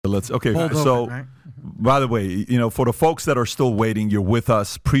Okay. Hold So, open, right? by the way, for the folks that are still waiting, you're with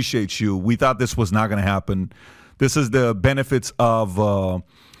us. Appreciate you. We thought this was not going to happen. This is the benefits of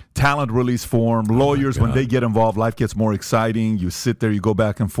talent release form. Lawyers, when they get involved, life gets more exciting. You sit there, you go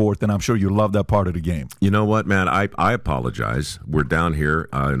back and forth, and I'm sure you love that part of the game. You know what, man? I apologize. We're down here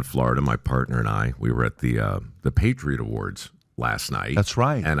in Florida. My partner and I, we were at the Patriot Awards last night. That's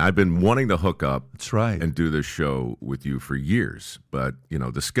right. And I've been wanting to hook up That's right. and do this show with you for years. But,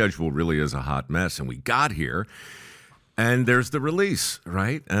 the schedule really is a hot mess. And we got here, and there's the release,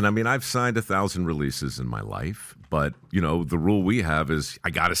 right? And, I've signed 1,000 releases in my life. But, the rule we have is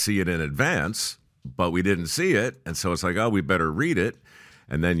I got to see it in advance, but we didn't see it. And so it's like, oh, we better read it.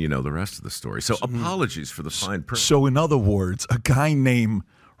 And then, the rest of the story. So apologies for the fine print. So in other words, a guy named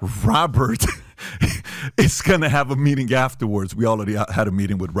Robert is going to have a meeting afterwards. We already had a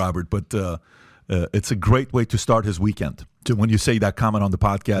meeting with Robert, but it's a great way to start his weekend. When you say that comment on the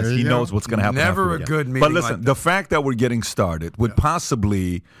podcast, he knows what's going to happen. Never afterwards. a good meeting. But listen, like the fact that we're getting started with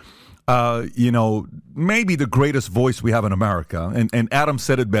possibly, maybe the greatest voice we have in America. And Adam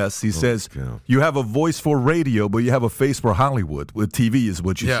said it best. He says, you have a voice for radio, but you have a face for Hollywood. With TV is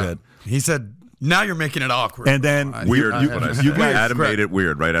what you said. He said, now you're making it awkward. And then Weird. you guys, Adam made it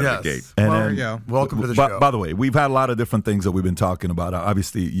weird right out of the gate. And Well, then, there you go. Welcome to the show. By the way, we've had a lot of different things that we've been talking about.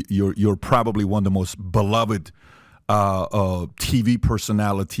 Obviously, you're probably one of the most beloved TV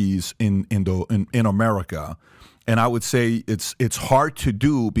personalities in America, and I would say it's hard to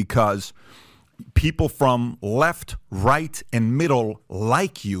do because people from left, right, and middle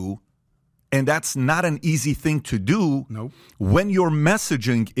like you. And that's not an easy thing to do. Nope. When your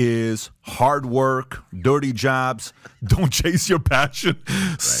messaging is hard work, dirty jobs, don't chase your passion.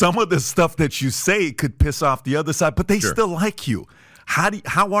 Right. Some of the stuff that you say could piss off the other side, but they still like you.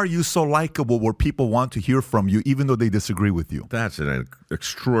 How are you so likable where people want to hear from you even though they disagree with you? That's an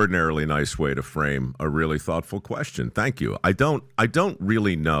extraordinarily nice way to frame a really thoughtful question. Thank you. I don't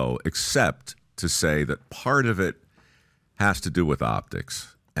really know, except to say that part of it has to do with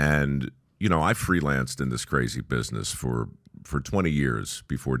optics. And I freelanced in this crazy business for 20 years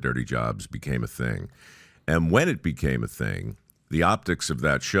before Dirty Jobs became a thing. And when it became a thing, the optics of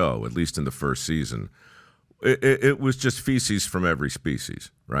that show, at least in the first season, it was just feces from every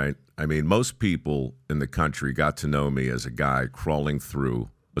species, right? Most people in the country got to know me as a guy crawling through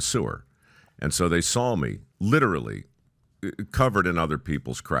a sewer. And so they saw me literally covered in other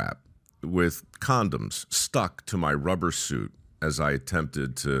people's crap with condoms stuck to my rubber suit as I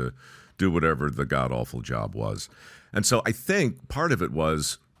attempted to do whatever the god-awful job was. And so I think part of it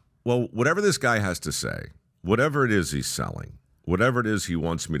was, well, whatever this guy has to say, whatever it is he's selling, whatever it is he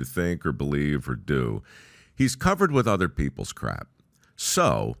wants me to think or believe or do, he's covered with other people's crap.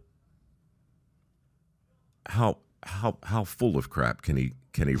 So how full of crap can he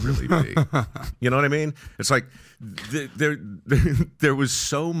really be? You know what I mean? It's like there was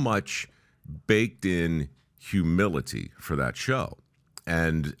so much baked in humility for that show.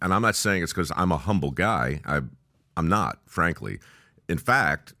 And I'm not saying it's because I'm a humble guy. I'm not, frankly. In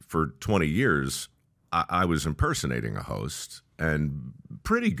fact, for 20 years, I was impersonating a host and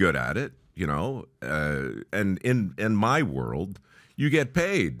pretty good at it, and in my world, you get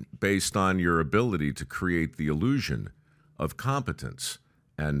paid based on your ability to create the illusion of competence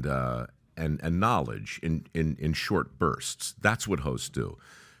and knowledge in short bursts. That's what hosts do.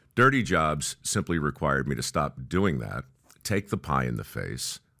 Dirty Jobs simply required me to stop doing that, take the pie in the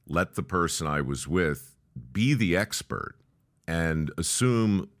face, let the person I was with be the expert, and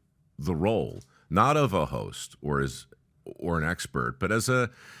assume the role, not of a host or an expert, but as an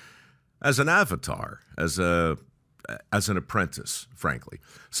avatar, as an apprentice, frankly.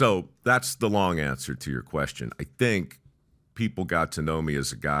 So that's the long answer to your question. I think people got to know me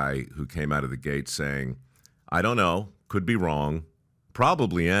as a guy who came out of the gate saying, I don't know, could be wrong,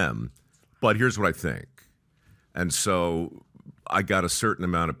 probably am, but here's what I think. And so I got a certain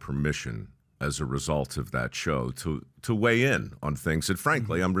amount of permission as a result of that show to weigh in on things that,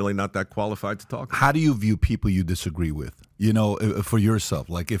 frankly, I'm really not that qualified to talk about. How do you view people you disagree with, for yourself?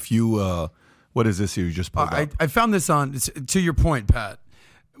 Like if you, what is this here you just pulled up? I found this on, to your point, Pat,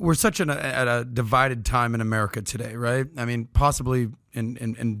 we're such at a divided time in America today, right? Possibly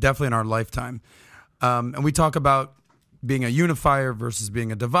and definitely in our lifetime. And we talk about being a unifier versus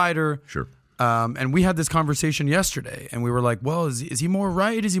being a divider. Sure. And we had this conversation yesterday, and we were like, well, is he more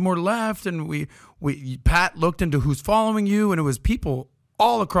right? Is he more left? And Pat looked into who's following you, and it was people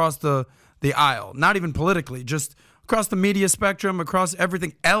all across the aisle, not even politically, just across the media spectrum, across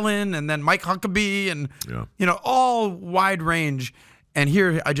everything. Ellen, and then Mike Huckabee, and all wide range. And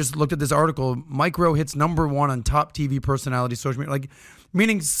here, I just looked at this article. Mike Rowe hits #1 on top TV personality social media. Like,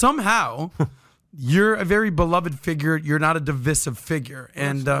 meaning somehow you're a very beloved figure. You're not a divisive figure.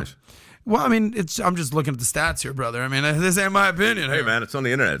 And nice. well, I mean, I'm just looking at the stats here, brother. I mean, this ain't my opinion. Hey, here. man, it's on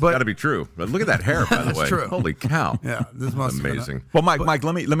the internet. It's But- got to be true. But look at that hair, by the way. true. Holy cow. Yeah, this must have been amazing. Well, Mike,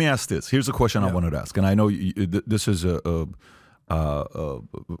 let me ask this. Here's a question I wanted to ask, and I know this is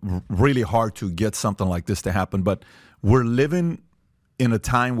really hard to get something like this to happen, but we're living in a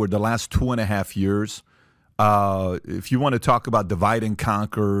time where the last 2.5 years, if you want to talk about divide and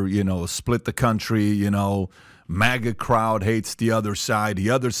conquer, split the country, MAGA crowd hates the other side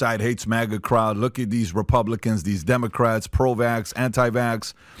hates MAGA crowd. Look at these Republicans, these Democrats, pro-vax,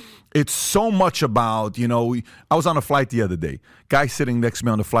 anti-vax. It's so much about, I was on a flight the other day. Guy sitting next to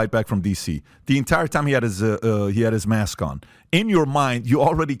me on the flight back from D.C. The entire time he had his mask on. In your mind, you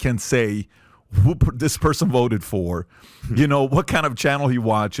already can say who this person voted for, what kind of channel he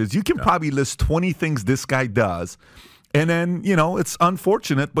watches. You can probably list 20 things this guy does. And then, it's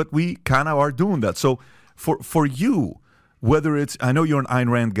unfortunate, but we kind of are doing that. So for you, whether it's, I know you're an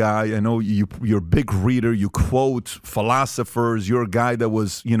Ayn Rand guy. I know you're a big reader. You quote philosophers. You're a guy that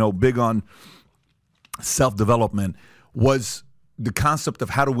was, big on self-development. Was the concept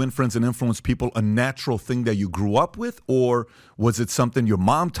of how to win friends and influence people a natural thing that you grew up with? Or was it something your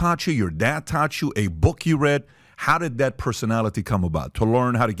mom taught you, your dad taught you, a book you read? How did that personality come about to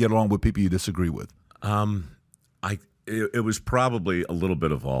learn how to get along with people you disagree with? It was probably a little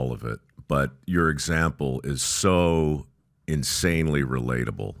bit of all of it. But your example is so insanely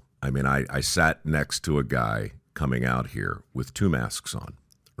relatable. I mean, I sat next to a guy coming out here with 2 masks on,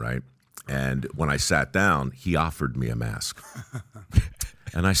 right? And when I sat down, he offered me a mask.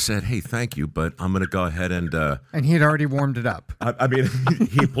 And I said, hey, thank you, but I'm going to go ahead and... And he had already warmed it up. I mean,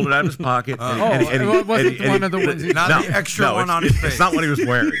 he pulled it out of his pocket. Was it one of the ones? Not the extra one on his face. It's not what he was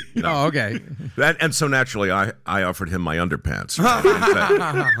wearing. Oh, okay. And so naturally, I offered him my underpants.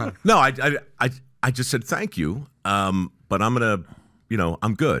 Right? No, I just said, thank you, but I'm going to,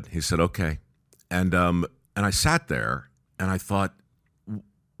 I'm good. He said, okay. And I sat there and I thought,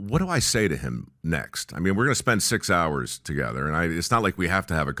 what do I say to him next? I mean, we're going to spend 6 hours together, and it's not like we have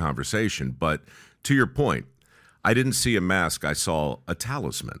to have a conversation. But to your point, I didn't see a mask. I saw a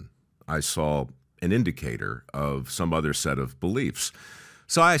talisman. I saw an indicator of some other set of beliefs.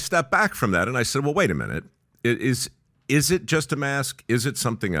 So I stepped back from that, and I said, well, wait a minute. Is it just a mask? Is it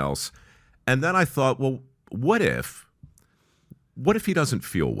something else? And then I thought, well, what if he doesn't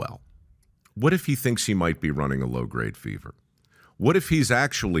feel well? What if he thinks he might be running a low-grade fever? What if he's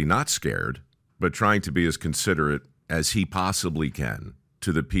actually not scared, but trying to be as considerate as he possibly can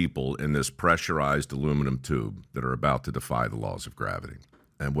to the people in this pressurized aluminum tube that are about to defy the laws of gravity?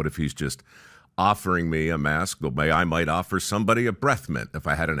 And what if he's just offering me a mask the way I might offer somebody a breath mint if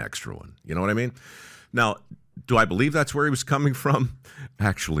I had an extra one? You know what I mean? Now, do I believe that's where he was coming from?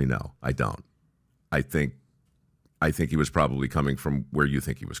 Actually, no, I don't. I think he was probably coming from where you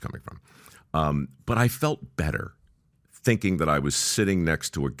think he was coming from. But I felt better thinking that I was sitting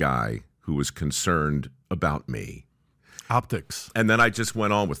next to a guy who was concerned about me. Optics. And then I just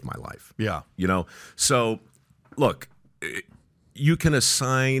went on with my life. Yeah. So look, you can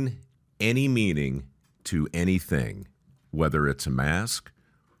assign any meaning to anything, whether it's a mask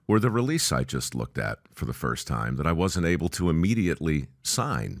or the release I just looked at for the first time that I wasn't able to immediately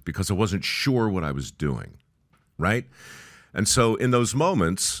sign because I wasn't sure what I was doing, right? And so in those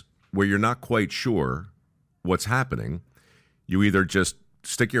moments where you're not quite sure what's happening, you either just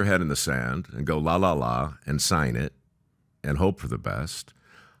stick your head in the sand and go la la la and sign it and hope for the best,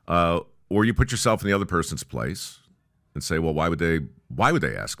 or you put yourself in the other person's place and say, well, why would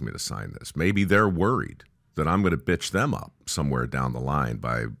they ask me to sign this? Maybe they're worried that I'm going to bitch them up somewhere down the line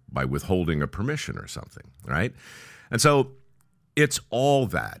by withholding a permission or something, right? And so it's all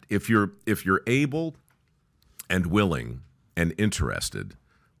that. If you're able and willing and interested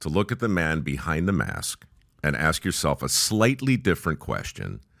to look at the man behind the mask and ask yourself a slightly different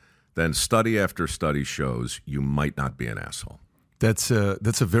question, then study after study shows you might not be an asshole. That's a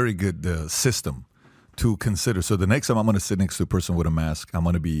very good system to consider. So the next time I'm going to sit next to a person with a mask, I'm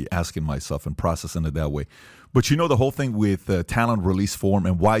going to be asking myself and processing it that way. But the whole thing with talent release form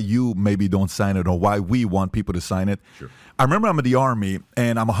and why you maybe don't sign it or why we want people to sign it. Sure. I remember I'm in the Army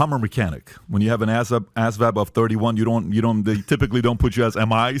and I'm a Hummer mechanic. When you have an ASVAB of 31, they typically don't put you as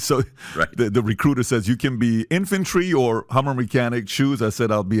MI. So right. the recruiter says you can be infantry or Hummer mechanic. Choose. I said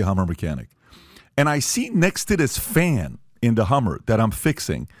I'll be a Hummer mechanic. And I see next to this fan in the Hummer that I'm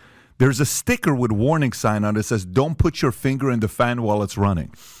fixing, there's a sticker with warning sign on it that says, don't put your finger in the fan while it's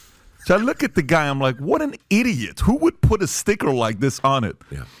running. So I look at the guy, I'm like, what an idiot. Who would put a sticker like this on it?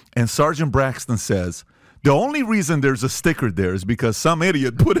 Yeah. And Sergeant Braxton says, the only reason there's a sticker there is because some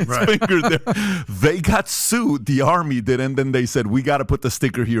idiot put his finger there. They got sued, the Army did, and then they said, we got to put the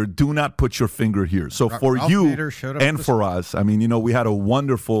sticker here. Do not put your finger here. So for Ralph you Nader showed up and with for us, I mean, we had a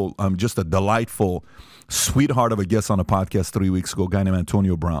wonderful, just a delightful sweetheart of a guest on a podcast 3 weeks ago, a guy named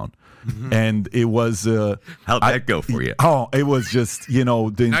Antonio Brown. And it was... How'd that go for you? Oh, it was just, the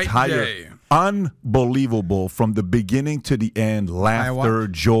Night and entire... day. Unbelievable from the beginning to the end. Laughter,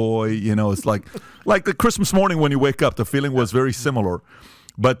 joy. It's like the Christmas morning when you wake up. The feeling was very similar.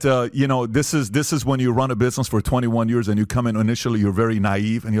 But this is when you run a business for 21 years and you come in initially, you're very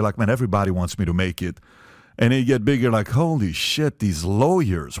naive and you're like, man, everybody wants me to make it. And then you get bigger, like, holy shit, these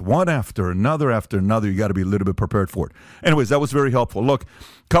lawyers, one after another, you got to be a little bit prepared for it. Anyways, that was very helpful. Look,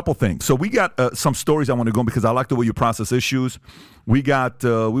 couple things. So we got some stories I want to go on because I like the way you process issues. We want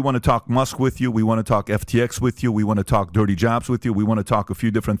to talk Musk with you. We want to talk FTX with you. We want to talk dirty jobs with you. We want to talk a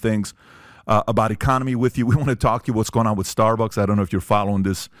few different things about economy with you. We want to talk to you what's going on with Starbucks. I don't know if you're following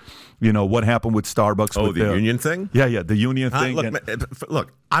this, what happened with Starbucks. Oh, with the union thing? Yeah, the union thing.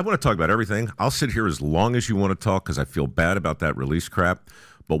 Look, I want to talk about everything. I'll sit here as long as you want to talk because I feel bad about that release crap.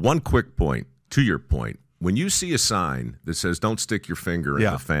 But one quick point, to your point, when you see a sign that says don't stick your finger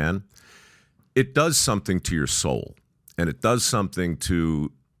in the fan, it does something to your soul. And it does something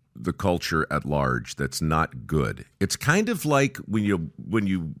to the culture at large that's not good. It's kind of like when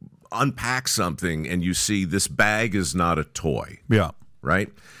you unpack something and you see this bag is not a toy. Yeah. Right?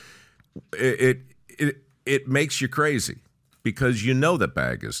 It makes you crazy because that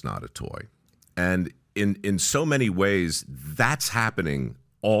bag is not a toy. And in so many ways, that's happening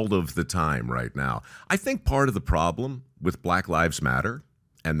all of the time right now. I think part of the problem with Black Lives Matter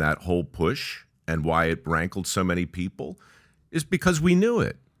and that whole push and why it rankled so many people is because we knew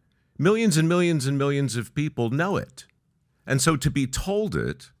it. Millions and millions and millions of people know it. And so to be told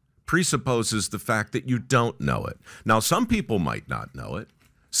it presupposes the fact that you don't know it. Now, some people might not know it.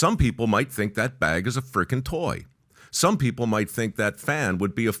 Some people might think that bag is a freaking toy. Some people might think that fan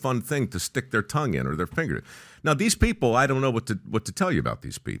would be a fun thing to stick their tongue in or their finger. Now, these people, I don't know what to tell you about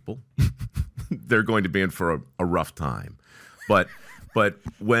these people. They're going to be in for a rough time. But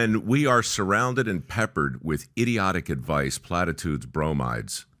when we are surrounded and peppered with idiotic advice, platitudes,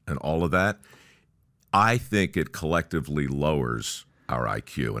 bromides, and all of that, I think it collectively lowers our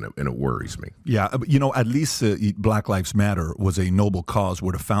IQ, and it worries me. Yeah, at least Black Lives Matter was a noble cause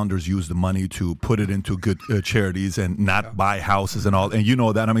where the founders used the money to put it into good charities and not buy houses and all. And you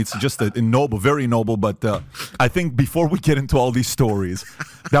know that. I mean, it's just a noble, very noble. But I think before we get into all these stories,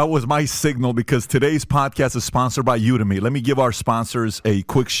 that was my signal because today's podcast is sponsored by Udemy. Let me give our sponsors a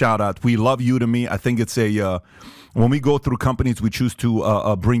quick shout out. We love Udemy. I think it's when we go through companies we choose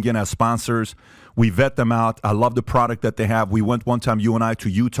to bring in as sponsors, we vet them out. I love the product that they have. We went one time, you and I, to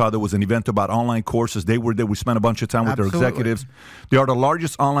Utah. There was an event about online courses. They were there. We spent a bunch of time with their executives. They are the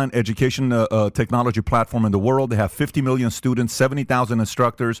largest online education technology platform in the world. They have 50 million students, 70,000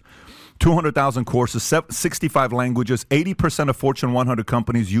 instructors, 200,000 courses, 65 languages. 80% of Fortune 100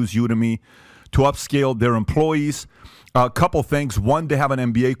 companies use Udemy to upscale their employees. A couple things. One, they have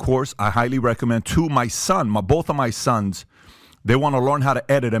an MBA course. I highly recommend. Two, both of my sons, they want to learn how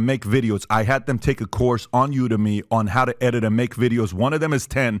to edit and make videos. I had them take a course on Udemy on how to edit and make videos. One of them is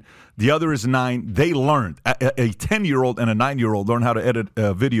 10. The other is 9. They learned. A 10-year-old and a 9-year-old learn how to edit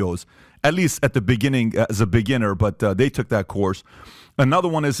videos, at least at the beginning as a beginner, but they took that course. Another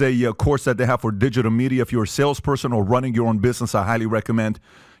one is a course that they have for digital media. If you're a salesperson or running your own business, I highly recommend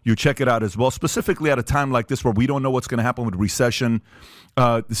you check it out as well, specifically at a time like this where we don't know what's going to happen with recession.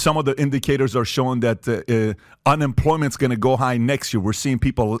 Some of the indicators are showing that unemployment's going to go high next year. We're seeing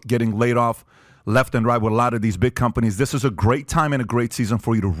people getting laid off left and right with a lot of these big companies. This is a great time and a great season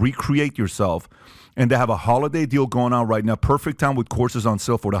for you to recreate yourself. And they have a holiday deal going on right now. Perfect time with courses on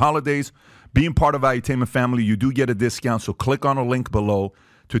sale for the holidays. Being part of Valuetainment family, you do get a discount. So click on a link below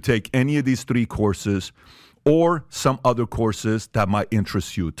to take any of these 3 courses or some other courses that might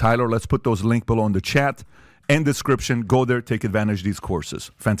interest you. Tyler, let's put those links below in the chat and description. Go there, take advantage of these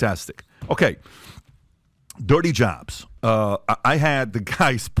courses. Fantastic. Okay, dirty jobs. I had the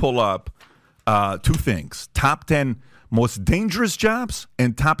guys pull up 2 things: top 10 most dangerous jobs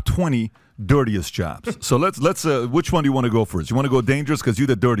and top 20 dirtiest jobs. So let's which one do you want to go first? You want to go dangerous because you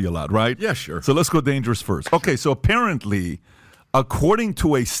did dirty a lot, right? Yeah, sure. So let's go dangerous first. Okay, so apparently, according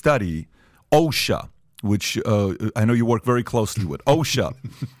to a study, OSHA, which I know you work very closely with, OSHA,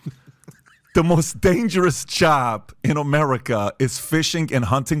 the most dangerous job in America is fishing and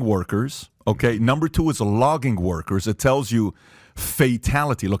hunting workers. Okay, number 2 is logging workers. It tells you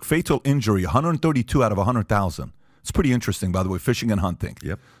Fatality. Look, fatal injury, 132 out of 100,000. It's pretty interesting, by the way, fishing and hunting.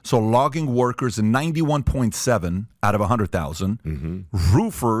 Yep. So logging workers, 91.7 out of 100,000.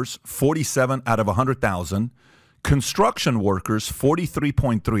 Roofers, 47 out of 100,000. Construction workers,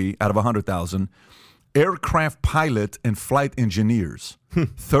 43.3 out of 100,000. Aircraft pilot and flight engineers,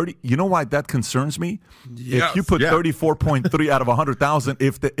 30. You know why that concerns me? Yes. If you put Yeah. 34.3 out of 100,000,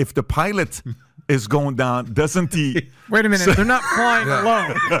 if the pilot is going down, doesn't he? Wait a minute. They're not flying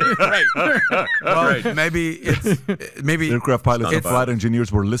alone. Well, maybe Aircraft pilots and It's- flight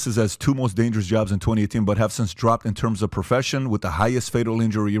engineers were listed as two most dangerous jobs in 2018, but have since dropped in terms of profession with the highest fatal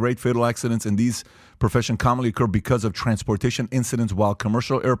injury rate. Fatal accidents in these professions commonly occur because of transportation incidents, while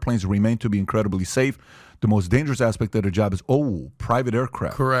commercial airplanes remain to be incredibly safe. The most dangerous aspect of the job is, private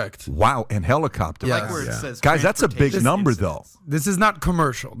aircraft. Correct. Wow, and helicopters. Yeah. Like where it says Guys, that's a big transportation number, incidents. This is not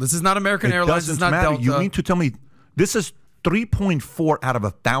commercial. This is not American It Airlines. doesn't It's not matter. Delta. You mean to tell me this is 3.4 out of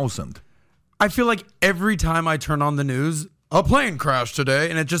 1,000? I feel like every time I turn on the news, a plane crashed today,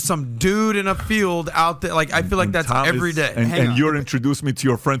 and it's just some dude in a field out there. Like I feel like that's Tom every is- day. And you're introduced me to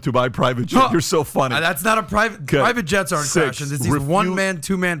your friend to buy private jet. You're so funny. That's not a private. Okay. Private jets aren't 6, crashing. It's these refuse- one-man,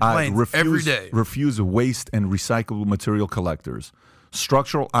 two-man planes every day. Refuse waste and recyclable material collectors,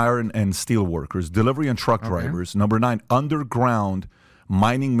 structural iron and steel workers, delivery and truck drivers. Number 9, underground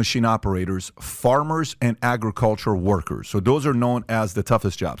mining machine operators, farmers and agriculture workers. So those are known as the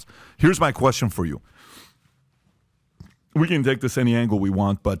toughest jobs. Here's my question for you. We can take this any angle we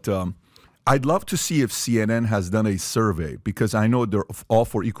want, but I'd love to see if CNN has done a survey, because I know they're all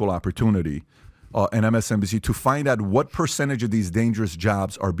for equal opportunity, and MSNBC, to find out what percentage of these dangerous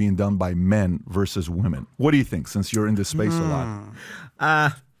jobs are being done by men versus women. What do you think, since you're in this space a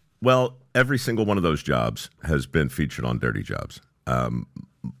lot? Well, every single one of those jobs has been featured on Dirty Jobs.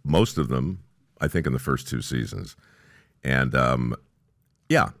 Most of them, I think, in the first 2 seasons. And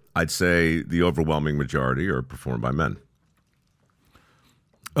yeah, I'd say the overwhelming majority are performed by men.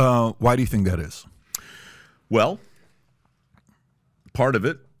 Why do you think that is? Well, part of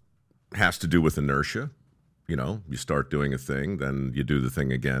it has to do with inertia. You know, you start doing a thing, then you do the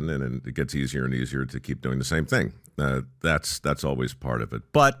thing again, and it gets easier and easier to keep doing the same thing. That's always part of it.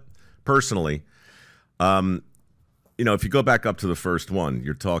 But personally, you know, if you go back up to the first one,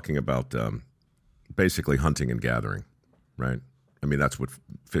 you're talking about basically hunting and gathering, right? I mean, that's what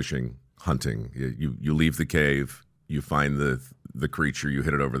fishing, hunting. You leave the cave, you find the creature, you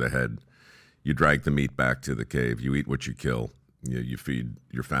hit it over the head, you drag the meat back to the cave, you eat what you kill, you feed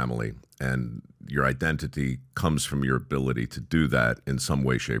your family, and your identity comes from your ability to do that in some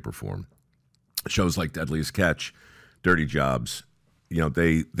way, shape, or form. Shows like Deadliest Catch, Dirty Jobs, you know,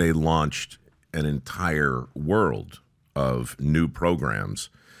 they launched an entire world of new programs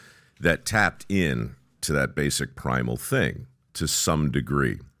that tapped in to that basic primal thing to some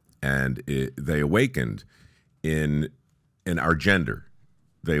degree, and they awakened in our gender.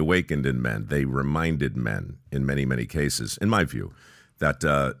 They awakened in men. They reminded men, in many, many cases, in my view, that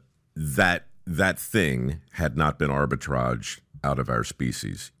that thing had not been arbitraged out of our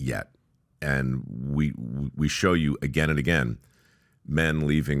species yet. And we show you again and again men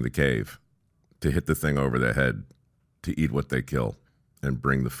leaving the cave to hit the thing over the head, to eat what they kill, and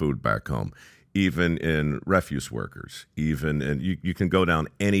bring the food back home. Even in refuse workers, and you can go down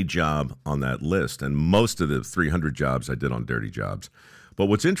any job on that list, and most of the 300 jobs I did on Dirty Jobs. But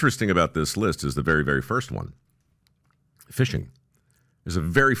what's interesting about this list is the very, very first one, fishing. There's a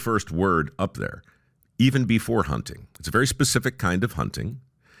very first word up there, even before hunting. It's a very specific kind of hunting,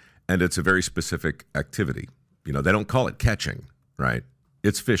 and it's a very specific activity. You know, they don't call it catching, right?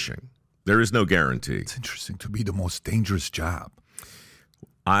 It's fishing. There is no guarantee. It's interesting to be the most dangerous job.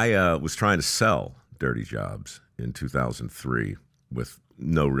 I was trying to sell Dirty Jobs in 2003 with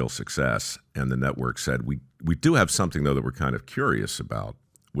no real success, and the network said, we do have something, though, that we're kind of curious about,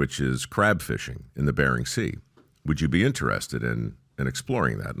 which is crab fishing in the Bering Sea. Would you be interested in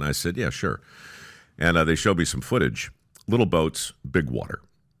exploring that? And I said, yeah, sure. And they showed me some footage. Little boats, big water,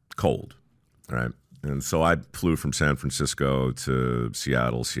 cold, all right? And so I flew from San Francisco to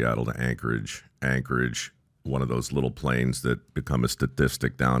Seattle, Seattle to Anchorage, Anchorage, one of those little planes that become a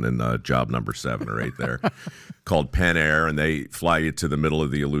statistic down in job number 7 or 8 there, called Pan Air, and they fly you to the middle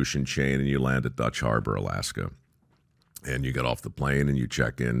of the Aleutian chain, and you land at Dutch Harbor, Alaska. And you get off the plane, and you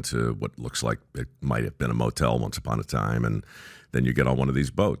check into what looks like it might have been a motel once upon a time, and then you get on one of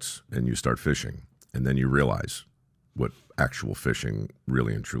these boats, and you start fishing. And then you realize what actual fishing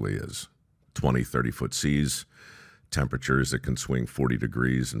really and truly is. 20, 30-foot seas, temperatures that can swing 40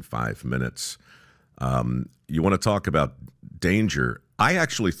 degrees in 5 minutes. You want to talk about danger? I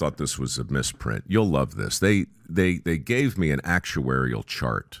actually thought this was a misprint. You'll love this. They gave me an actuarial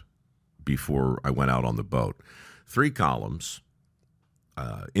chart before I went out on the boat. 3 columns,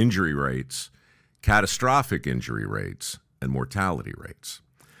 injury rates, catastrophic injury rates, and mortality rates.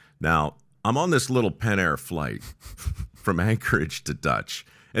 Now, I'm on this little Pen Air flight from Anchorage to Dutch,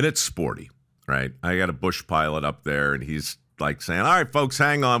 and it's sporty, right? I got a bush pilot up there, and he's like saying, all right, folks,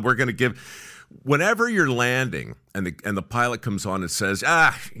 hang on. We're going to give... Whenever you're landing and the pilot comes on and says,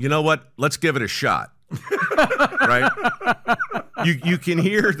 you know what? Let's give it a shot. Right? You can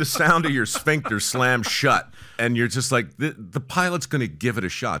hear the sound of your sphincter slam shut, and you're just like, the pilot's going to give it a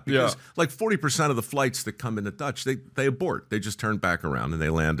shot. Because like 40% of the flights that come into Dutch, they abort. They just turn back around and they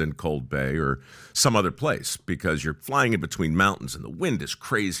land in Cold Bay or some other place because you're flying in between mountains and the wind is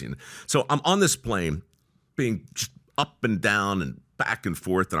crazy. And so I'm on this plane being just up and down and back and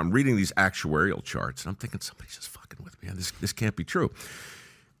forth, and I'm reading these actuarial charts, and I'm thinking, somebody's just fucking with me. This can't be true.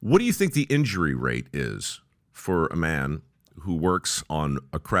 What do you think the injury rate is for a man who works on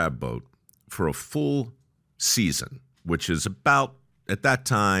a crab boat for a full season, which is about, at that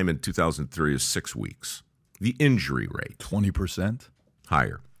time in 2003, is 6 weeks? The injury rate. 20%?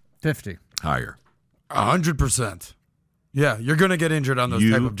 Higher. 50. Higher. 100%. Yeah, you're going to get injured on those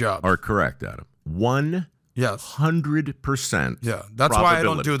type of jobs. You are correct, Adam. 100%. Yeah, that's why I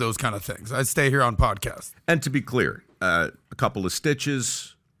don't do those kind of things. I stay here on podcast. And to be clear, a couple of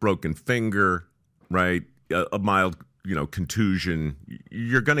stitches, broken finger, right? A mild, contusion.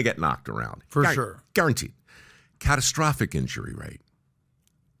 You're going to get knocked around. For sure. Guaranteed. Catastrophic injury rate,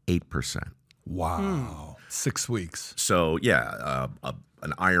 8%. Wow. 6 weeks. So, yeah,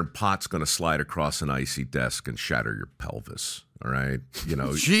 an iron pot's going to slide across an icy desk and shatter your pelvis. All right,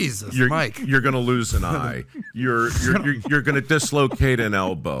 Jesus, Mike, you're going to lose an eye. You're going to dislocate an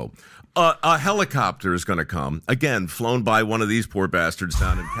elbow. A helicopter is going to come again, flown by one of these poor bastards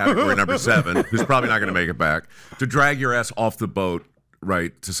down in category number 7, who's probably not going to make it back, to drag your ass off the boat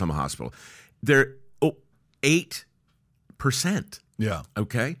right to some hospital. They're 8%. Yeah.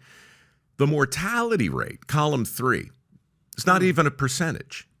 Okay. The mortality rate, column 3, it's not even a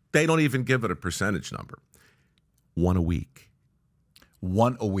percentage. They don't even give it a percentage number. 1 a week.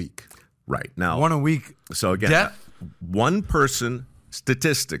 1 a week. Right. Now, 1 a week. So again, death? One person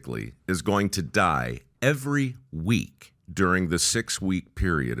statistically is going to die every week during the 6-week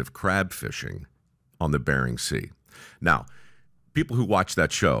period of crab fishing on the Bering Sea. Now, people who watch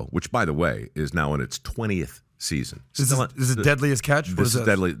that show, which by the way is now in its 20th season. Is it Deadliest Catch? This is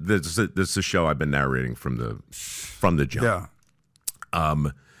deadly. This is a show I've been narrating from the jump. Yeah.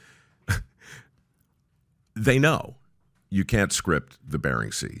 They know you can't script the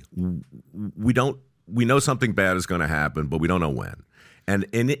Bering Sea. We know something bad is going to happen, but we don't know when. And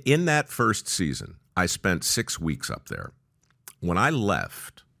in that first season, I spent 6 weeks up there. When I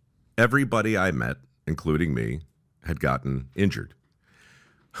left, everybody I met, including me, had gotten injured.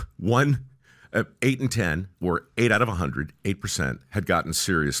 8 and 10, or 8 out of 100, 8% had gotten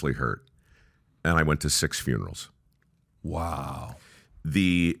seriously hurt. And I went to 6 funerals. Wow.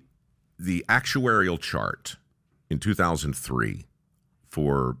 The actuarial chart in 2003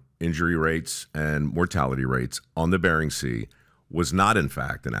 for injury rates and mortality rates on the Bering Sea was not, in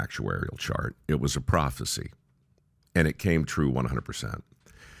fact, an actuarial chart. It was a prophecy, and it came true 100%.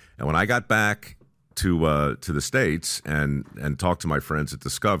 And when I got back to the States and talked to my friends at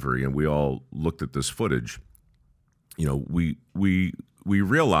Discovery, and we all looked at this footage, we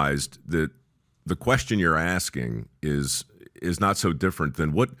realized that the question you're asking is not so different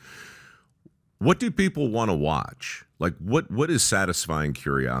than what do people want to watch? Like, what does satisfying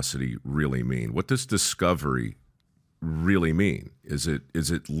curiosity really mean? What does discovery really mean? Is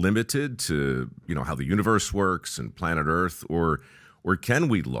it limited to how the universe works and planet Earth, or can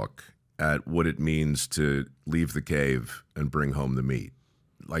we look at what it means to leave the cave and bring home the meat?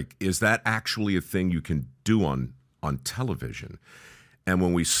 Like, is that actually a thing you can do on television? And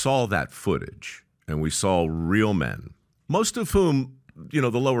when we saw that footage and we saw real men, most of whom the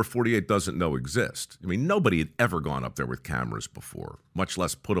lower 48 doesn't know exist. I mean, nobody had ever gone up there with cameras before, much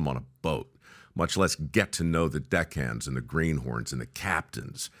less put them on a boat, much less get to know the deckhands and the greenhorns and the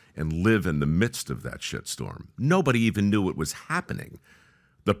captains and live in the midst of that shitstorm. Nobody even knew it was happening.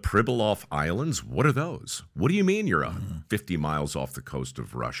 The Pribilof Islands, what are those? What do you mean you're 50 miles off the coast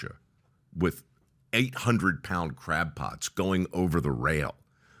of Russia with 800-pound crab pots going over the rail?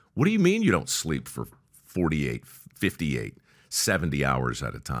 What do you mean you don't sleep for 48, 58, 70 hours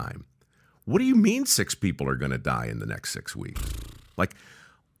at a time? What do you mean 6 people are going to die in the next 6 weeks? Like,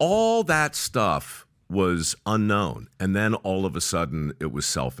 all that stuff was unknown, and then all of a sudden it was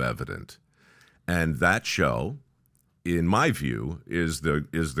self-evident. And that show, in my view, is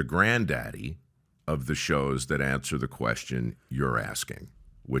the granddaddy of the shows that answer the question you're asking,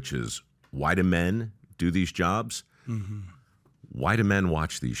 which is, why do men do these jobs? Why do men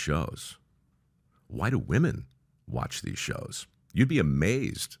watch these shows? Why do women watch these shows? You'd be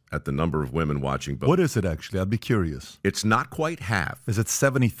amazed at the number of women watching both. What is it actually? I'd be curious. It's not quite half. Is it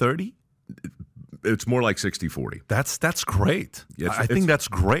 70-30? It's more like 60-40. That's great. I think it's- that's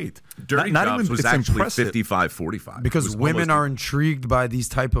great. Dirty Not Jobs even, was it's actually impressive. 55-45. Because women are intrigued by these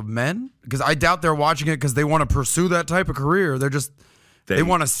type of men. Because I doubt they're watching it because they want to pursue that type of career. They're just they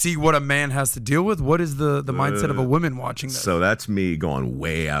want to see what a man has to deal with. What is the mindset of a woman watching this? So that's me going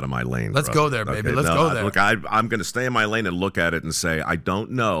way out of my lane. Let's brother. go there, baby. Okay, Let's go there. Look, I'm going to stay in my lane and look at it and say, I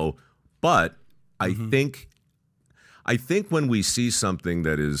don't know. But I think when we see something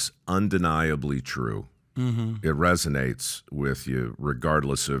that is undeniably true, it resonates with you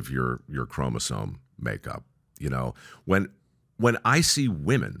regardless of your chromosome makeup. You know, when I see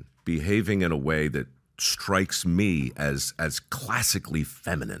women behaving in a way that strikes me as classically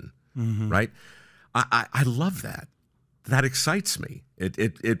feminine, right? I love that. That excites me.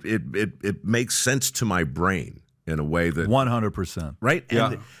 It makes sense to my brain in a way that 100%. right.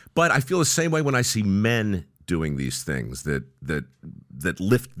 Yeah. But I feel the same way when I see men doing these things that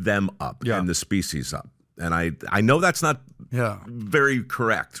lift them up Yeah. and the species up. And I know that's not very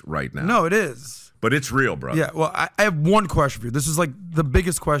correct right now. No, it is. But it's real, bro. Yeah, well, I have one question for you. This is like the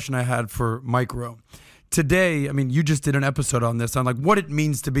biggest question I had for Mike Rowe. Today, I mean, you just did an episode on this, on like what it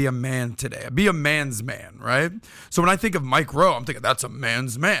means to be a man today. Be a man's man, right? So when I think of Mike Rowe, I'm thinking that's a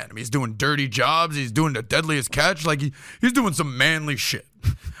man's man. I mean, he's doing dirty jobs. He's doing the deadliest catch. Like he's doing some manly shit.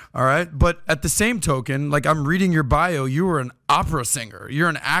 All right. But at the same token, like I'm reading your bio, you were an opera singer. You're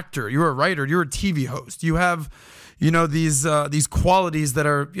an actor. You're a writer. You're a TV host. You have, these qualities that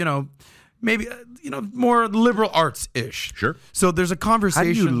are, maybe, more liberal arts-ish. Sure. So there's a How do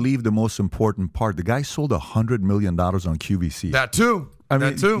conversation. you leave the most important part? The guy sold $100 million on QVC. That too.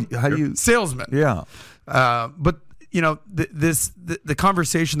 That too. How do you? Salesman. Yeah. But the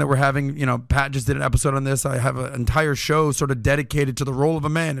conversation that we're having, Pat just did an episode on this. I have an entire show sort of dedicated to the role of a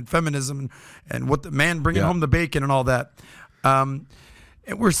man and feminism and what the man bringing home the bacon and all that.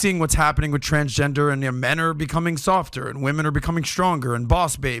 And we're seeing what's happening with transgender, and men are becoming softer and women are becoming stronger and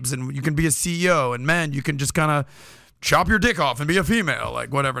boss babes, and you can be a CEO, and men, you can just kind of chop your dick off and be a female,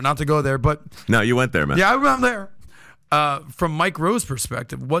 like whatever, not to go there. But No, you went there, man. yeah, I'm there. From Mike Rowe's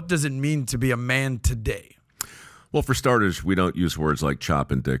perspective, what does it mean to be a man today? Well, for starters, we don't use words like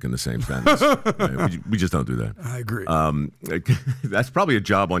chop and dick in the same sentence. Right? We just don't do that. I agree. That's probably a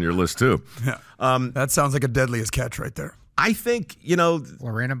job on your list, too. Yeah. That sounds like a deadliest catch right there. I think,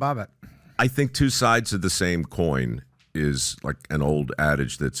 Lorena Bobbitt. I think two sides of the same coin is like an old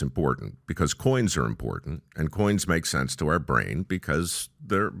adage that's important, because coins are important and coins make sense to our brain because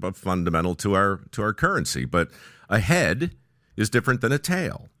they're fundamental to our currency. But a head is different than a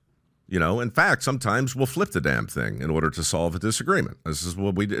tail. In fact, sometimes we'll flip the damn thing in order to solve a disagreement. This is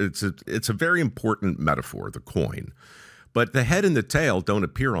what we do. It's a very important metaphor, the coin. But the head and the tail don't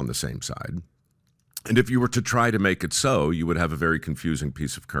appear on the same side. And if you were to try to make it so, you would have a very confusing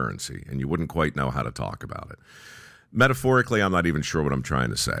piece of currency, and you wouldn't quite know how to talk about it. Metaphorically, I'm not even sure what I'm trying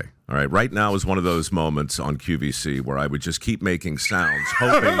to say. All right, right now is one of those moments on QVC where I would just keep making sounds,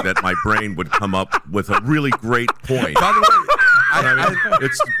 hoping that my brain would come up with a really great point. By the way,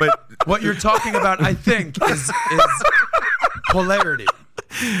 But what you're talking about, I think, is polarity.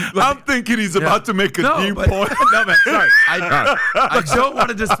 I'm thinking he's about to make a deep but- point. No, man, sorry. I don't want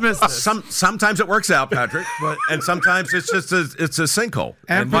to dismiss this. sometimes it works out, Patrick, and sometimes it's just it's a sinkhole.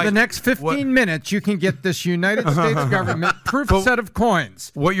 And for Mike, the next 15 minutes, you can get this United States government proof set of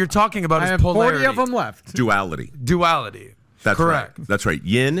coins. What you're talking about I is have polarity. 40 of them left. Duality. Duality. That's correct. Right. That's right.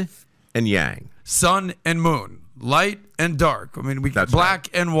 Yin and yang. Sun and moon, light and dark. I mean, That's black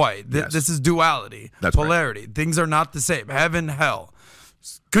and white. Yes. This is duality. That's right. polarity. Things are not the same. Heaven, hell.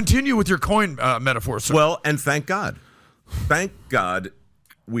 Continue with your coin metaphor, sir. Well, and thank God. Thank God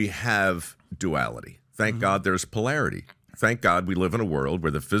we have duality. Thank God there's polarity. Thank God we live in a world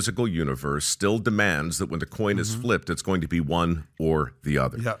where the physical universe still demands that when the coin is flipped, it's going to be one or the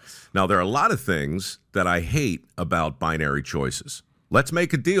other. Yes. Now, there are a lot of things that I hate about binary choices. Let's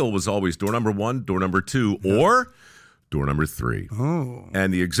make a deal was always door number 1, door number 2, or door number 3. Oh.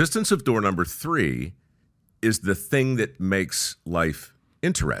 And the existence of door number 3 is the thing that makes life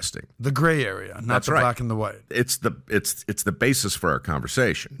interesting. The gray area, not That's the right. black and the white. It's the basis for our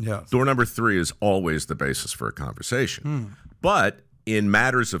conversation. Yes. Door number 3 is always the basis for a conversation. But in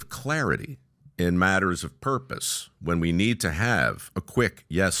matters of clarity, in matters of purpose, when we need to have a quick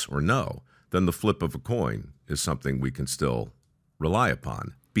yes or no, then the flip of a coin is something we can still rely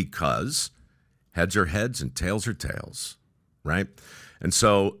upon, because heads are heads and tails are tails, right? And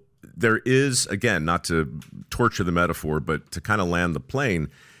so there is, again, not to torture the metaphor, but to kind of land the plane,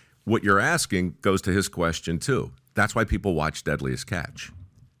 what you're asking goes to his question too. That's why people watch Deadliest Catch.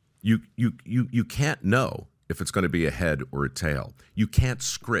 You can't know if it's going to be a head or a tail. You can't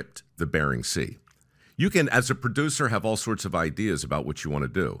script the Bering Sea. You can, as a producer, have all sorts of ideas about what you want to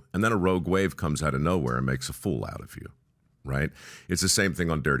do, and then a rogue wave comes out of nowhere and makes a fool out of you, right? It's the same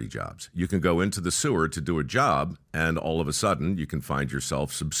thing on Dirty Jobs. You can go into the sewer to do a job, and all of a sudden you can find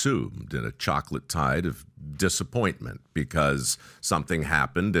yourself subsumed in a chocolate tide of disappointment because something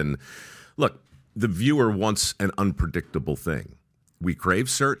happened. And look, the viewer wants an unpredictable thing. We crave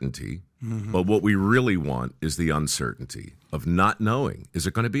certainty, but what we really want is the uncertainty of not knowing. Is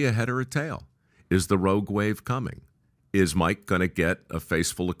it going to be a head or a tail? Is the rogue wave coming? Is Mike going to get a face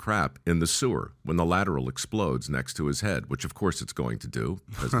full of crap in the sewer when the lateral explodes next to his head, which of course it's going to do,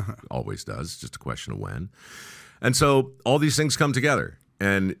 as it always does. It's just a question of when. And so all these things come together.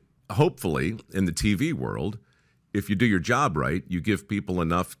 And hopefully in the TV world, if you do your job right, you give people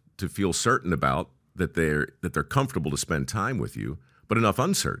enough to feel certain about that they're comfortable to spend time with you, but enough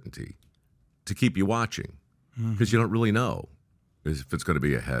uncertainty to keep you watching, because you don't really know if it's going to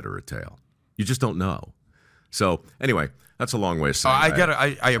be a head or a tail. You just don't know. So anyway, that's a long way of saying I get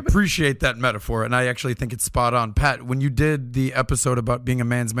it. I appreciate that metaphor, and I actually think it's spot on. Pat, when you did the episode about being a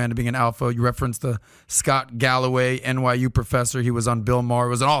man's man to being an alpha, you referenced the Scott Galloway NYU professor. He was on Bill Maher. It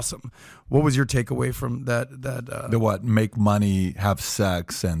was awesome. What was your takeaway from that? The what? Make money, have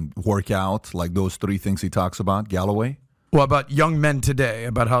sex, and work out, like those three things he talks about, Galloway? Well, about young men today,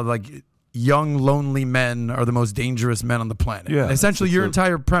 about how like young, lonely men are the most dangerous men on the planet. Yeah, and essentially your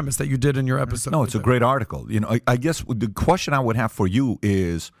entire premise that you did in your episode. No, it's a great article. You know, I guess the question I would have for you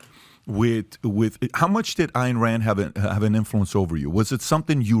is, with how much did Ayn Rand have an influence over you? Was it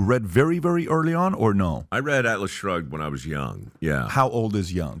something you read very, very early on, or no? I read Atlas Shrugged when I was young. Yeah. How old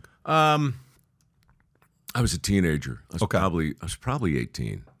is young? I was a teenager. I was probably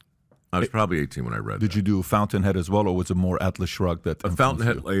 18. I was probably 18 when I read Did that. you do Fountainhead as well, or was it more Atlas Shrugged that influenced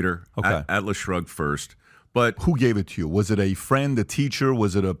Fountainhead you? later. Okay. Atlas Shrugged first. But Who gave it to you? Was it a friend, a teacher?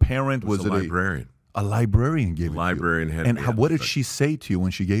 Was it a parent? was a librarian. A librarian gave it Librarian to you. had And me what did Atlas she say to you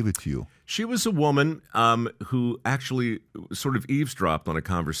when she gave it to you? She was a woman who actually sort of eavesdropped on a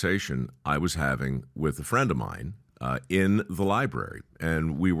conversation I was having with a friend of mine in the library.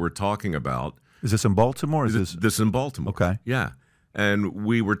 And we were talking about... Is this in Baltimore? This in Baltimore. Okay. Yeah. And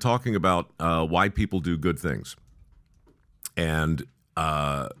we were talking about why people do good things and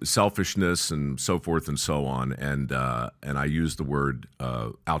selfishness and so forth and so on. And I used the word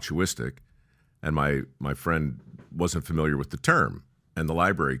altruistic, and my friend wasn't familiar with the term. And the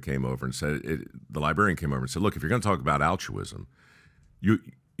librarian came over and said, look, if you're going to talk about altruism,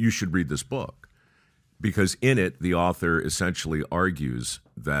 you should read this book, because in it the author essentially argues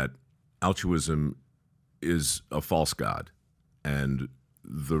that altruism is a false god. And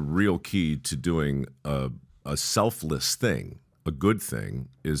the real key to doing a selfless thing, a good thing,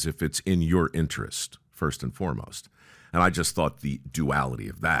 is if it's in your interest, first and foremost. And I just thought the duality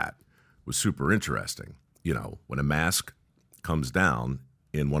of that was super interesting. You know, when a mask comes down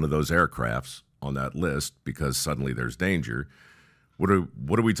in one of those aircrafts on that list because suddenly there's danger, what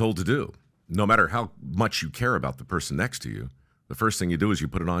are we told to do? No matter how much you care about the person next to you, the first thing you do is you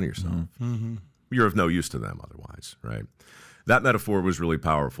put it on yourself. Mm-hmm. You're of no use to them otherwise, right? That metaphor was really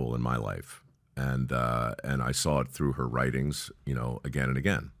powerful in my life, and I saw it through her writings, you know, again and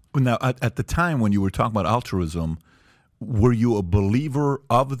again. Now, at the time when you were talking about altruism, were you a believer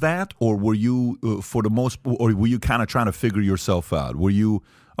of that, or were you, or were you kind of trying to figure yourself out? Were you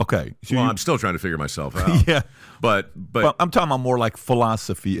okay? So I'm still trying to figure myself out. Yeah, but I'm talking about more like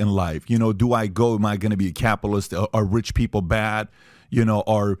philosophy in life. You know, am I going to be a capitalist? Are rich people bad? You know,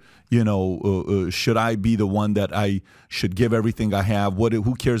 or should I be the one that I should give everything I have?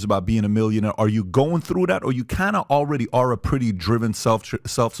 Who cares about being a millionaire? Are you going through that, or you kind of already are a pretty driven,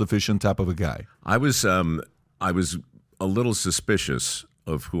 self-sufficient type of a guy? I was a little suspicious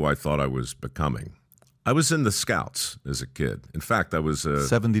of who I thought I was becoming. I was in the Scouts as a kid. In fact, I was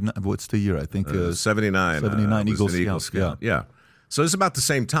 79. What's the year? I think 79. 79 Eagle Scout. Yeah. So it's about the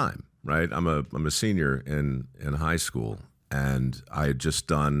same time, right? I'm a senior in high school. And I had just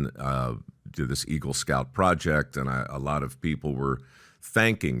done this Eagle Scout project, and a lot of people were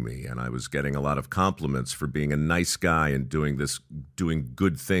thanking me, and I was getting a lot of compliments for being a nice guy and doing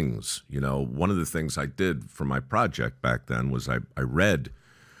good things. You know, one of the things I did for my project back then was I read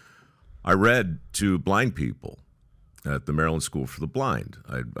to blind people, at the Maryland School for the Blind.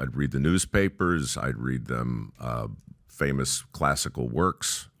 I'd read the newspapers. I'd read them famous classical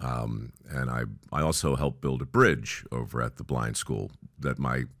works, and I also helped build a bridge over at the Blind School that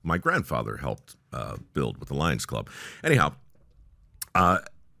my grandfather helped build with the Lions Club. Anyhow, and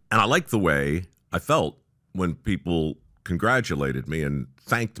I liked the way I felt when people congratulated me and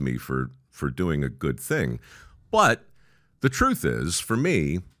thanked me for doing a good thing. But the truth is, for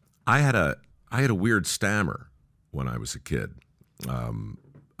me, I had a weird stammer when I was a kid,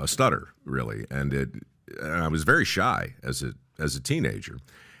 a stutter really, and I was very shy as a teenager.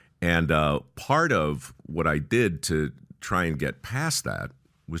 And part of what I did to try and get past that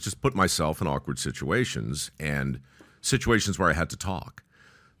was just put myself in awkward situations and situations where I had to talk.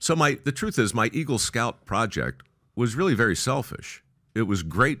 So the truth is, my Eagle Scout project was really very selfish. It was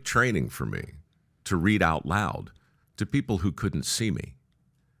great training for me to read out loud to people who couldn't see me,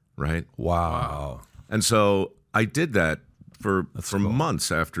 right? Wow. And so I did that for cool.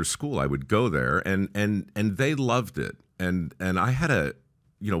 months after school. I would go there, and they loved it. And I had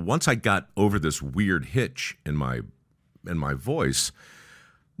once I got over this weird hitch in my voice,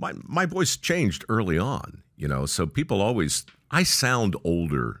 my voice changed early on, so people always, I sound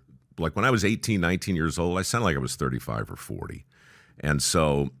older. Like when I was 18, 19 years old, I sounded like I was 35 or 40. And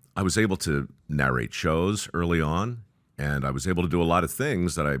so I was able to narrate shows early on, and I was able to do a lot of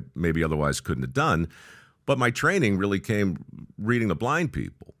things that I maybe otherwise couldn't have done. But my training really came reading the blind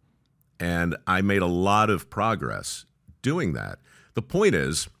people, and I made a lot of progress doing that. The point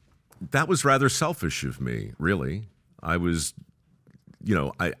is, that was rather selfish of me, really. I was,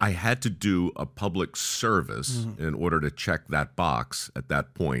 I had to do a public service in order to check that box at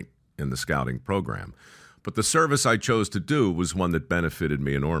that point in the scouting program. But the service I chose to do was one that benefited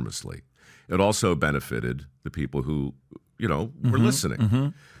me enormously. It also benefited the people who, were listening. Mm-hmm.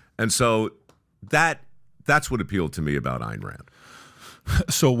 And so that's what appealed to me about Ayn Rand.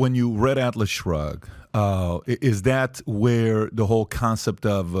 So when you read Atlas Shrugged, is that where the whole concept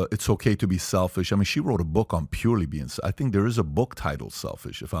of it's okay to be selfish? I mean, she wrote a book on purely being. I think there is a book titled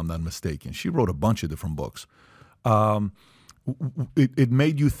Selfish, if I'm not mistaken. She wrote a bunch of different books. It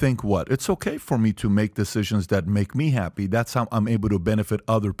made you think what? It's okay for me to make decisions that make me happy. That's how I'm able to benefit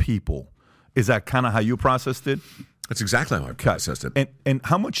other people. Is that kind of how you processed it? That's exactly how I processed it. And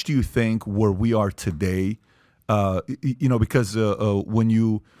how much do you think where we are today, because when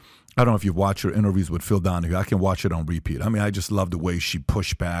you, I don't know if you've watched her interviews with Phil Donahue. I can watch it on repeat. I mean, I just love the way she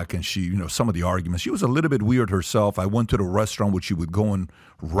pushed back and she, some of the arguments. She was a little bit weird herself. I went to the restaurant where she would go and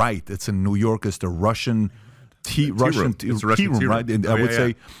write. It's in New York. It's the Russian tea room, right? And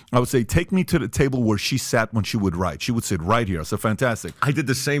I would say, take me to the table where she sat when she would write. She would sit right here. So fantastic. I did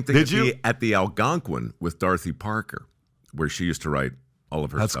the same thing at the Algonquin with Dorothy Parker, where she used to write all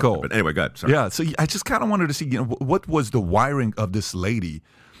of her That's stuff. cool. But anyway, go ahead. Sorry. Yeah, so I just kind of wanted to see, what was the wiring of this lady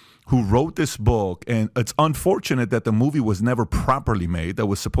who wrote this book? And it's unfortunate that the movie was never properly made. That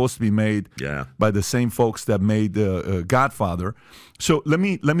was supposed to be made by the same folks that made Godfather. So let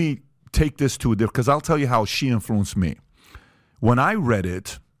me take this to a different, because I'll tell you how she influenced me. When I read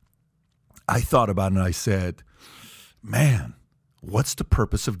it, I thought about it and I said, man, what's the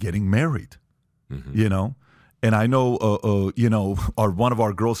purpose of getting married? Mm-hmm. And I know, one of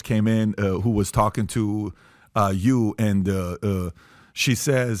our girls came in who was talking to you, and she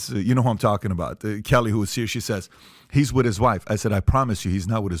says, you know who I'm talking about, Kelly, who was here, she says, he's with his wife. I said, I promise you, he's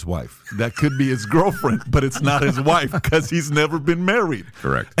not with his wife. That could be his girlfriend, but it's not his wife because he's never been married.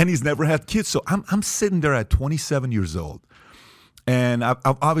 Correct. And he's never had kids. So I'm sitting there at 27 years old, and I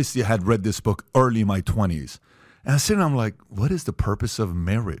obviously had read this book early in my 20s. And I'm sitting there, I'm like, what is the purpose of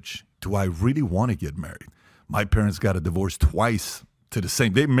marriage? Do I really want to get married? My parents got a divorce twice to the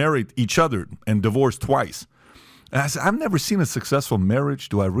same. They married each other and divorced twice. And I said, I've never seen a successful marriage.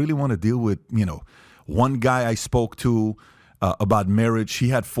 Do I really want to deal with, one guy I spoke to about marriage, he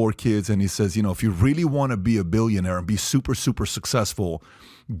had 4 kids, and he says, if you really want to be a billionaire and be super, super successful,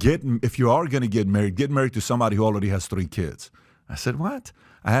 if you are going to get married to somebody who already has 3 kids. I said, what?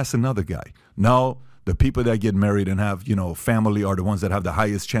 I asked another guy. No, the people that get married and have, family are the ones that have the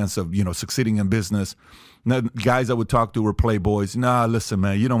highest chance of, succeeding in business. Now, guys I would talk to were playboys. Nah, listen,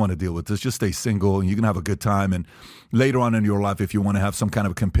 man, you don't want to deal with this. Just stay single and you can have a good time. And later on in your life, if you want to have some kind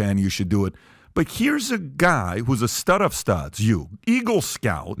of a companion, you should do it. But here's a guy who's a stud of studs, Eagle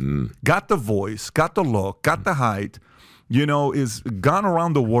Scout, got the voice, got the look, got the height, is gone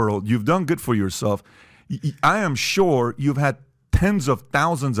around the world. You've done good for yourself. I am sure you've had tens of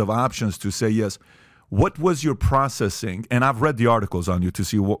thousands of options to say yes. What was your processing? And I've read the articles on you to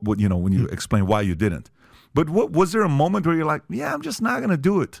see what when you explain why you didn't. But was there a moment where you're like, yeah, I'm just not going to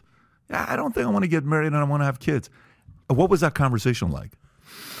do it. I don't think I want to get married and I want to have kids. What was that conversation like?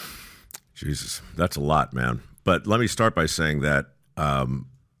 Jesus, that's a lot, man. But let me start by saying that,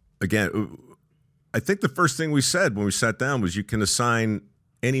 again, I think the first thing we said when we sat down was you can assign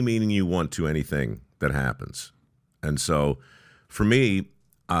any meaning you want to anything that happens. And so for me,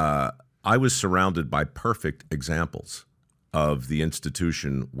 I was surrounded by perfect examples of the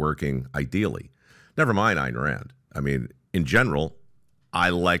institution working ideally. Never mind Ayn Rand. I mean, in general, I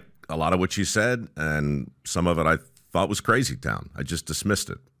like a lot of what she said, and some of it I thought was crazy town. I just dismissed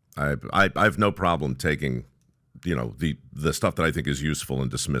it. I have no problem taking, the stuff that I think is useful and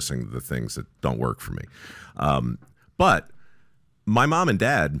dismissing the things that don't work for me. But my mom and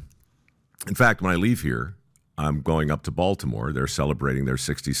dad, in fact, when I leave here, I'm going up to Baltimore. They're celebrating their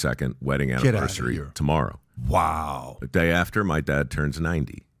 62nd wedding anniversary tomorrow. Wow. The day after, my dad turns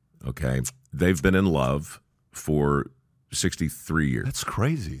 90. Okay. They've been in love for 63 years. That's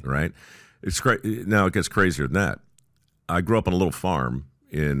crazy. Right? It's great. Now it gets crazier than that. I grew up on a little farm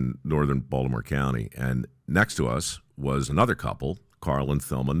in northern Baltimore County, and next to us was another couple, Carl and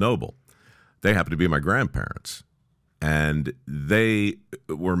Thelma Noble. They happened to be my grandparents, and they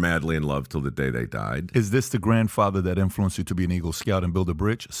were madly in love till the day they died. Is this the grandfather that influenced you to be an Eagle Scout and build a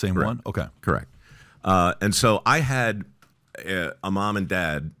bridge? Same Correct. one? Okay. Correct. And so I had a mom and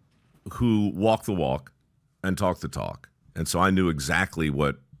dad who walked the walk and talked the talk. And so I knew exactly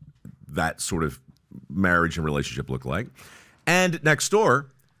what that sort of marriage and relationship looked like. And next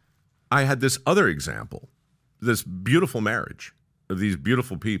door, I had this other example, this beautiful marriage of these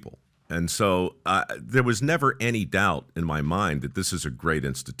beautiful people. And so there was never any doubt in my mind that this is a great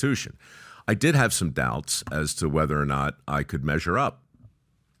institution. I did have some doubts as to whether or not I could measure up.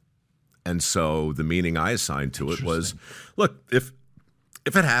 And so the meaning I assigned to it was, look, if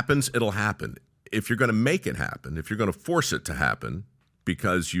it happens, it'll happen. If you're going to make it happen, if you're going to force it to happen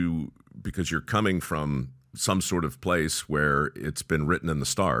because you're coming from some sort of place where it's been written in the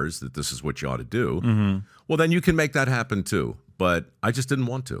stars that this is what you ought to do, well, then you can make that happen too. But I just didn't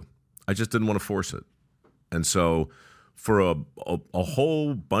want to. I just didn't want to force it. And so for a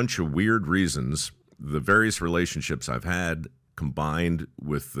whole bunch of weird reasons, the various relationships I've had combined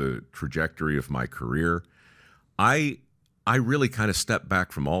with the trajectory of my career, I really kind of stepped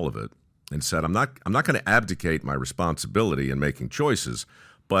back from all of it and said, I'm not going to abdicate my responsibility in making choices,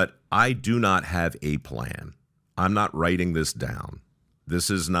 but I do not have a plan. I'm not writing this down. This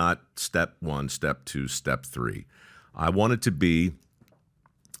is not step 1, step 2, step 3. I wanted to be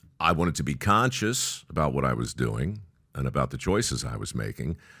conscious about what I was doing and about the choices I was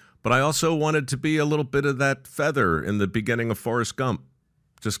making, but I also wanted to be a little bit of that feather in the beginning of Forrest Gump,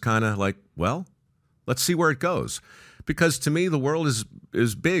 just kind of like, well, let's see where it goes. Because to me, the world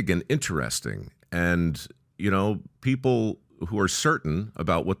is big and interesting, and people who are certain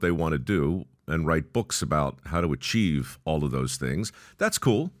about what they want to do and write books about how to achieve all of those things, that's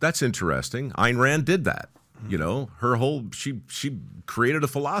cool. That's interesting. Ayn Rand did that. Her whole, she created a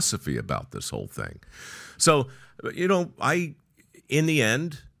philosophy about this whole thing. So, I, in the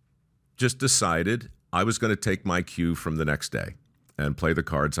end, just decided I was going to take my cue from the next day and play the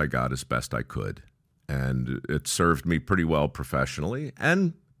cards I got as best I could. And it served me pretty well professionally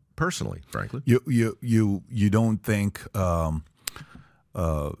and personally, frankly. You don't think,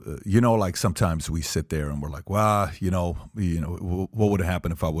 like sometimes we sit there and we're like, well, what would have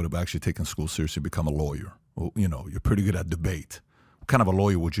happened if I would have actually taken school seriously and become a lawyer? Well, you're pretty good at debate. What kind of a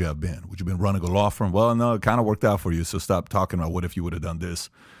lawyer would you have been? Would you have been running a law firm? Well, no, it kind of worked out for you, so stop talking about what if you would have done this.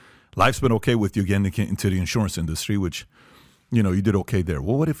 Life's been okay with you getting into the insurance industry, which, you did okay there.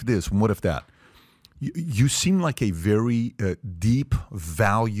 Well, what if this? And what if that? You seem like a very deep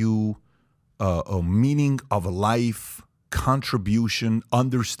value, meaning of life, contribution,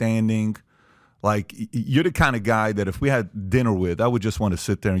 understanding. Like, you're the kind of guy that if we had dinner with, I would just want to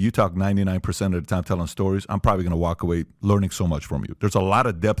sit there and you talk 99% of the time telling stories. I'm probably going to walk away learning so much from you. There's a lot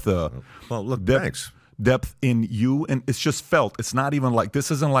of depth. Thanks. Depth in you, and it's just felt. It's not even like,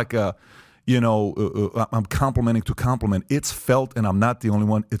 this isn't like a, I'm complimenting to compliment. It's felt, and I'm not the only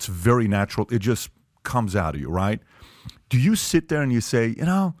one. It's very natural. It just comes out of you, right? Do you sit there and you say,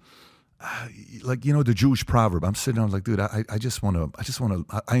 the Jewish proverb? I'm sitting there, I'm like, dude, I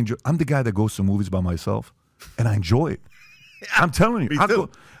enjoy. I'm the guy that goes to movies by myself, and I enjoy it. I'm telling you,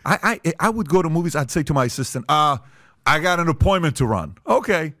 I would go to movies. I'd say to my assistant, I got an appointment to run.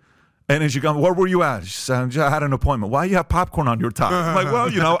 Okay. And then she goes, where were you at? She said, I had an appointment. Why you have popcorn on your top? I'm like,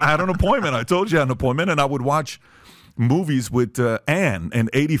 well, I had an appointment. I told you I had an appointment. And I would watch movies with Anne, an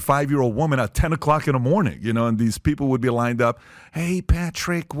 85-year-old woman, at 10 o'clock in the morning, and these people would be lined up. Hey,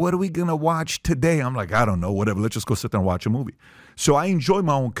 Patrick, what are we going to watch today? I'm like, I don't know, whatever. Let's just go sit there and watch a movie. So I enjoy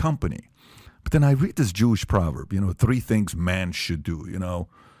my own company. But then I read this Jewish proverb, 3 things man should do,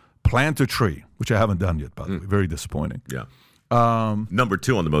 plant a tree, which I haven't done yet, by the way. Very disappointing. Yeah. Number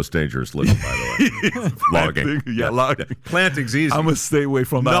 2 on the most dangerous list, by the way. Logging. Yeah, logging. Planting's easy. I'm going to stay away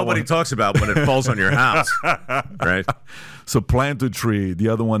from that Nobody one. talks about when it falls on your house, right? So plant a tree. The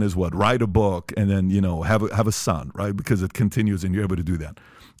other one is what? Write a book, and then, have a son, right? Because it continues and you're able to do that.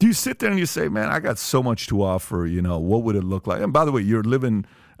 Do you sit there and you say, man, I got so much to offer, what would it look like? And by the way, you're living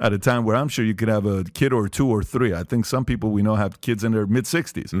at a time where I'm sure you could have a kid or 2 or 3. I think some people we know have kids in their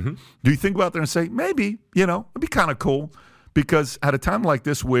mid-60s. Mm-hmm. Do you think about there and say, maybe, it'd be kind of cool? Because at a time like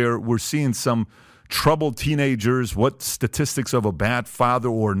this where we're seeing some troubled teenagers, what statistics of a bad father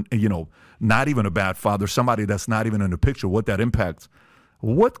or, not even a bad father, somebody that's not even in the picture, what that impacts.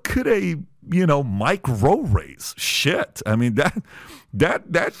 What could a, Mike Rowe raise? Shit. I mean,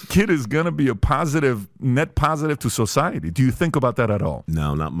 that kid is going to be a net positive to society. Do you think about that at all?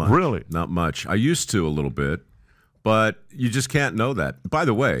 No, not much. Really? Not much. I used to a little bit, but you just can't know that. By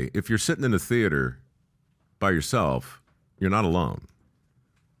the way, if you're sitting in a theater by yourself, you're not alone.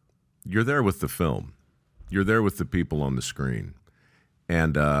 You're there with the film. You're there with the people on the screen.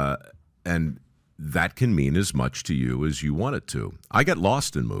 And that can mean as much to you as you want it to. I get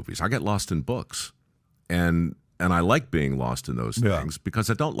lost in movies. I get lost in books. And I like being lost in those things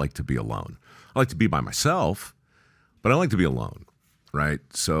because I don't like to be alone. I like to be by myself, but I like to be alone, right?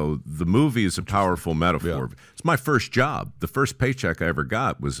 So the movie is a powerful metaphor. Yeah. It's my first job. The first paycheck I ever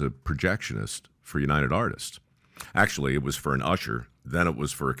got was a projectionist for United Artists. Actually, it was for an usher. Then it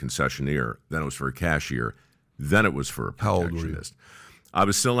was for a concessionaire. Then it was for a cashier. Then it was for a projectionist. How old were you? I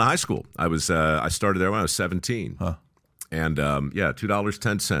was still in high school. I started there when I was 17. Huh. And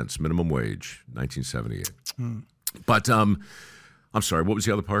 $2.10 minimum wage, 1978. But I'm sorry, what was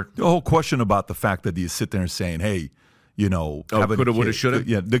the other part? The whole question about the fact that you sit there and saying, hey, coulda, woulda, shoulda?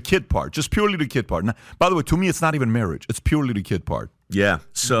 Yeah, the kid part, just purely the kid part. Now, by the way, to me, it's not even marriage. It's purely the kid part. Yeah.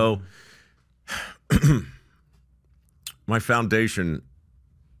 So my foundation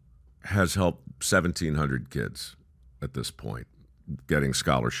has helped 1,700 kids at this point, getting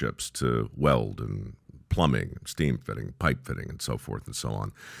scholarships to weld and plumbing, steam fitting, pipe fitting, and so forth and so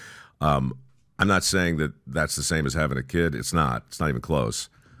on. I'm not saying that that's the same as having a kid. It's not. It's not even close.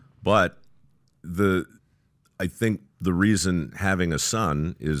 But I think the reason having a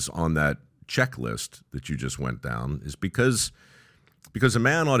son is on that checklist that you just went down is because a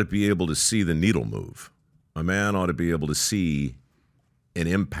man ought to be able to see the needle move. A man ought to be able to see an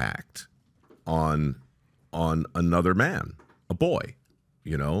impact on another man, a boy.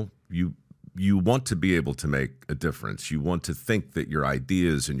 You want to be able to make a difference. You want to think that your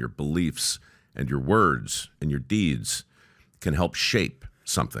ideas and your beliefs and your words and your deeds can help shape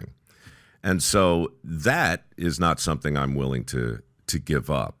something. And so that is not something I'm willing to give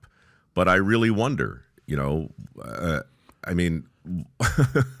up. But I really wonder,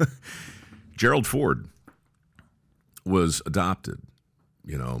 Gerald Ford was adopted.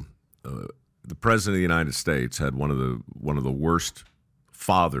 The president of the United States had one of the worst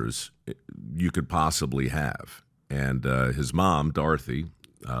fathers you could possibly have, and his mom, Dorothy,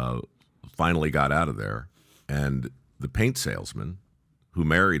 finally got out of there, and the paint salesman who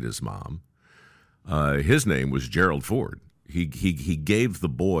married his mom, his name was Gerald Ford. He gave the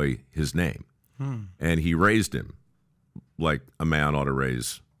boy his name, and he raised him like a man ought to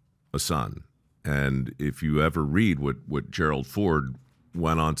raise a son. And if you ever read what Gerald Ford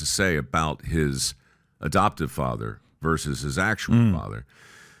went on to say about his adoptive father versus his actual father,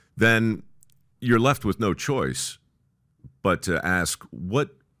 then you're left with no choice but to ask,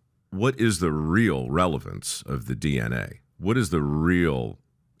 what is the real relevance of the DNA? What is the real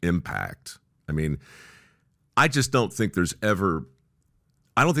impact? I mean, I just don't think there's a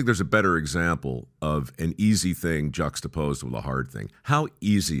better example of an easy thing juxtaposed with a hard thing. How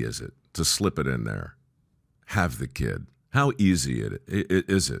easy is it to slip it in there? Have the kid. How easy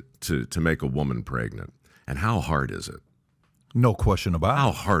is it to make a woman pregnant? And how hard is it? No question about it.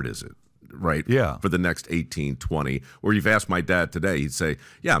 How hard is it, right? Yeah. For the next 18, 20. Or you've asked my dad today, he'd say,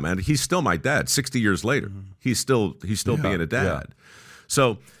 yeah, man, he's still my dad. 60 years later, he's still being a dad. Yeah.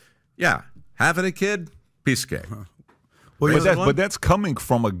 So, yeah, having a kid, piece of cake. But that's coming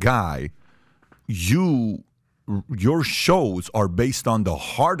from a guy. Your shows are based on the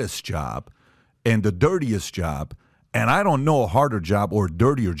hardest job and the dirtiest job. And I don't know a harder job or a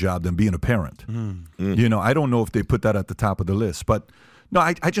dirtier job than being a parent. I don't know if they put that at the top of the list. But no,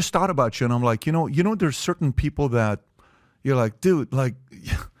 I just thought about you, and I'm like, there's certain people that you're like, dude, like,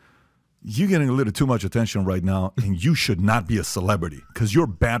 you're getting a little too much attention right now, and you should not be a celebrity because you're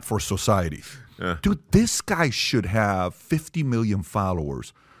bad for society. Yeah. Dude, this guy should have 50 million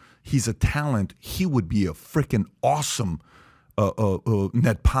followers. he's a talent. He would be a freaking awesome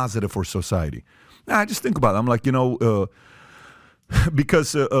net positive for society. Now, I just think about it. I'm like,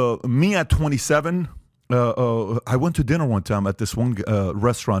 because me at 27, I went to dinner one time at this one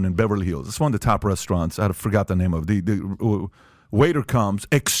restaurant in Beverly Hills. It's one of the top restaurants. I forgot the name of it. The waiter comes,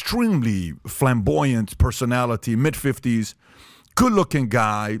 extremely flamboyant personality, mid-50s, good-looking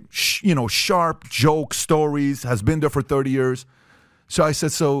guy, sharp joke stories, has been there for 30 years. So I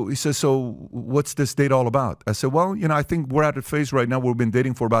said, he says, so what's this date all about? I said, well, I think we're at a phase right now where we've been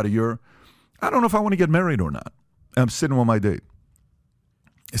dating for about a year. I don't know if I want to get married or not. I'm sitting with my date.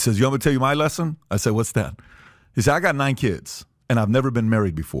 He says, you want me to tell you my lesson? I said, what's that? He said, I got 9 kids, and I've never been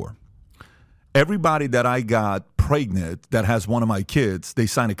married before. Everybody that I got pregnant that has one of my kids, they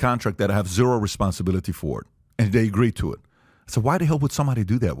sign a contract that I have zero responsibility for it, and they agree to it. So why the hell would somebody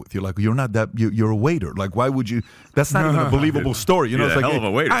do that with you? Like, you're not that, you're a waiter. Like, why would you? That's not even a believable story. It's like, hell of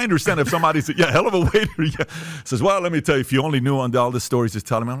a waiter. I understand if somebody says, hell of a waiter. Yeah. Says, well, let me tell you, if you only knew on all the stories he's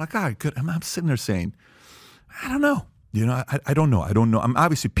telling me, I'm like, all right, good. I'm sitting there saying, I don't know. I don't know. I'm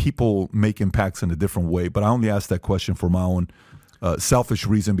obviously people make impacts in a different way, but I only asked that question for my own selfish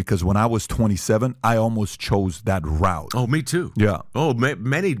reason, because when I was 27, I almost chose that route. Oh, me too. Yeah. Oh,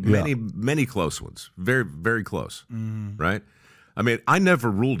 many close ones. Very, very close. Right? I mean, I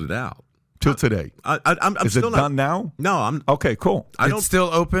never ruled it out. Till today. I'm Is still it done now? No, I'm Okay, cool. It's still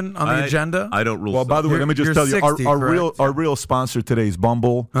open on the agenda? I don't rule. Well, by the way, let me just You're tell you, 60, our real sponsor today is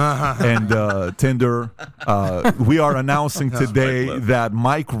Bumble and Tinder. We are announcing today that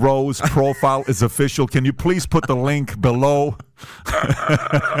Mike Rowe's profile is official. Can you please put the link below?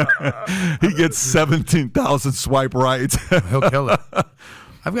 He gets 17,000 swipe rights. He'll kill it.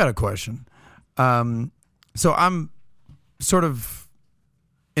 I've got a question. So I'm sort of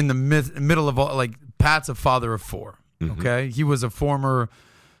in the middle of all, like, Pat's a father of 4. Okay, he was a former,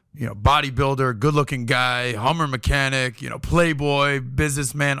 bodybuilder, good-looking guy, Hummer mechanic, playboy,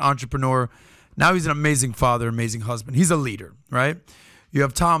 businessman, entrepreneur. Now he's an amazing father, amazing husband. He's a leader, right? You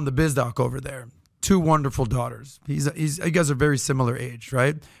have Tom, the biz doc, over there. 2 wonderful daughters. You guys are very similar age,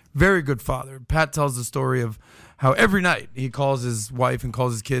 right? Very good father. Pat tells the story of how every night he calls his wife and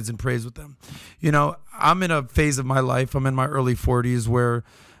calls his kids and prays with them. I'm in a phase of my life, I'm in my early 40s, where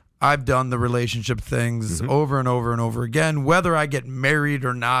I've done the relationship things over and over and over again. Whether I get married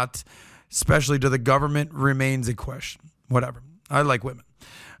or not, especially to the government, remains a question. Whatever. I like women.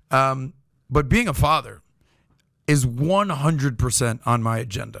 But being a father is 100% on my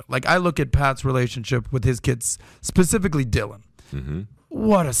agenda. Like, I look at Pat's relationship with his kids, specifically Dylan.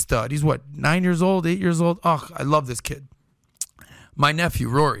 What a stud. He's 9 years old, 8 years old? Oh, I love this kid. My nephew,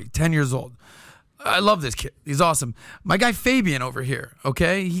 Rory, 10 years old. I love this kid. He's awesome. My guy Fabian over here,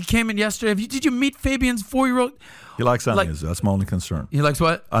 okay? He came in yesterday. Did you meet Fabian's 4-year-old? He likes onions. That's my only concern. He likes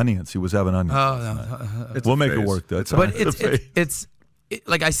what? Onions. He was having onions. Oh, no. We'll make it work, though. It's But it's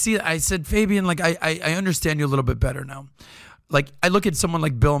like, I said, Fabian, like, I understand you a little bit better now. Like, I look at someone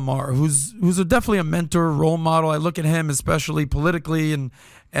like Bill Maher, who's definitely a mentor, role model. I look at him, especially politically,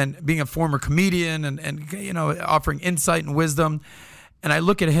 and being a former comedian and offering insight and wisdom. And I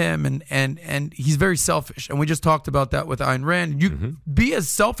look at him, and he's very selfish. And we just talked about that with Ayn Rand. You be as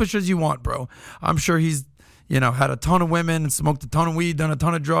selfish as you want, bro. I'm sure he's, had a ton of women and smoked a ton of weed, done a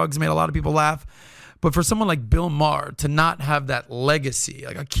ton of drugs, made a lot of people laugh. But for someone like Bill Maher to not have that legacy,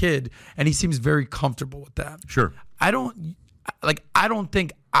 like a kid, and he seems very comfortable with that. Sure. I don't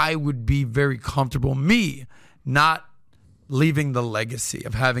think I would be very comfortable, me, not leaving the legacy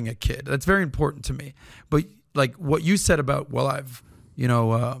of having a kid. That's very important to me. But like what you said about, well, I've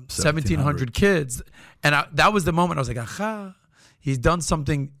 1,700 kids. And that was the moment I was like, aha, he's done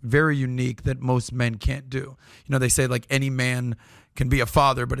something very unique that most men can't do. They say like any man can be a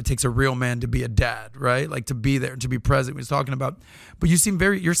father, but it takes a real man to be a dad, right? Like to be there and to be present. We was talking about, but you seem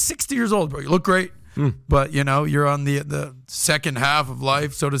you're 60 years old, bro. You look great, but you're on the second half of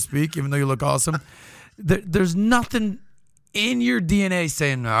life, so to speak, even though you look awesome. There's nothing in your DNA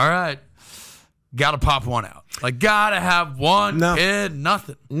saying, all right, got to pop one out. Like, got to have one kid,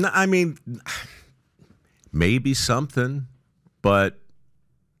 nothing. No, I mean, maybe something, but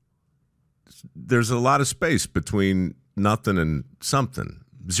there's a lot of space between nothing and something.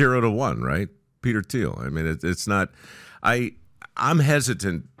 0 to 1, right? Peter Thiel. I mean, it's not. I'm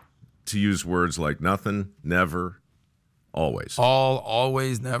hesitant to use words like nothing, never, always.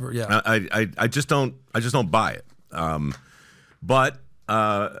 Always, never. Yeah. I just don't buy it. But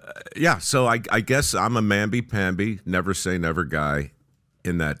yeah. So I guess I'm a mamby-pamby, never say never guy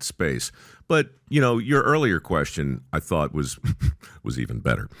in that space. But your earlier question I thought was even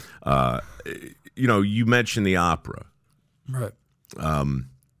better. You mentioned the opera. Right.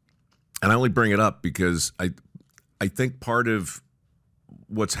 And I only bring it up because I think part of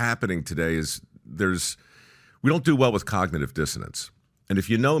what's happening today is we don't do well with cognitive dissonance. And if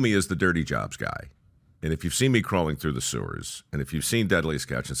you know me as the dirty jobs guy, and if you've seen me crawling through the sewers, and if you've seen Deadly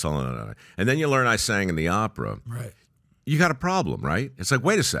Sketch and so on, and then you learn I sang in the opera, Right. you got a problem, right? It's like,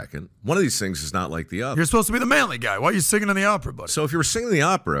 wait a second, one of these things is not like the other. You're supposed to be the manly guy. Why are you singing in the opera, buddy? So if you were singing the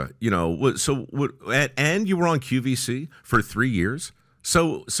opera, and you were on QVC for 3 years,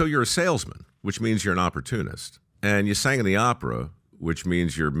 so you're a salesman, which means you're an opportunist, and you sang in the opera, which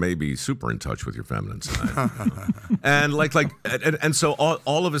means you're maybe super in touch with your feminine side, and so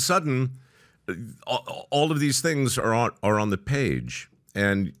all of a sudden, all of these things are on the page,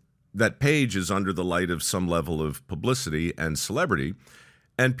 and that page is under the light of some level of publicity and celebrity,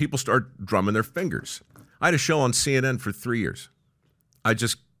 and people start drumming their fingers. I had a show on CNN for 3 years. I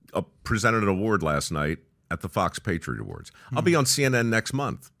just presented an award last night at the Fox Patriot Awards. I'll be on CNN next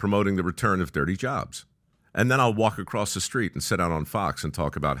month promoting the return of Dirty Jobs. And then I'll walk across the street and sit out on Fox and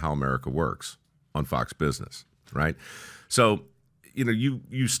talk about how America works on Fox Business, right? So,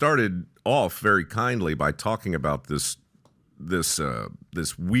 you started off very kindly by talking about this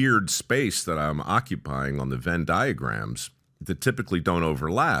weird space that I'm occupying on the Venn diagrams that typically don't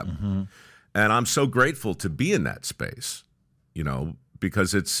overlap. Mm-hmm. And I'm so grateful to be in that space,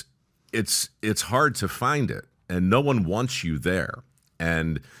 because it's hard to find it, and no one wants you there.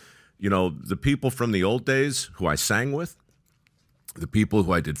 And the people from the old days who I sang with, the people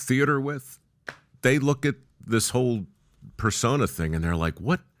who I did theater with, they look at this whole persona thing and they're like,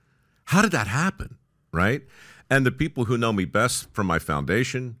 what? How did that happen? Right? And the people who know me best from my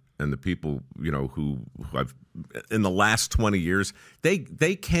foundation and the people, who I've in the last 20 years, they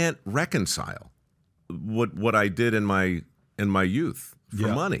can't reconcile what I did in my youth for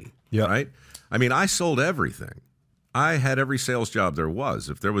money. Yeah. Right? I mean, I sold everything. I had every sales job there was.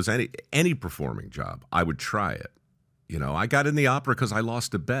 If there was any performing job, I would try it. I got in the opera because I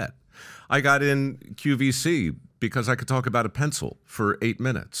lost a bet. I got in QVC because I could talk about a pencil for 8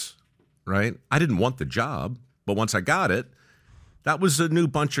 minutes, right? I didn't want the job, but once I got it, that was a new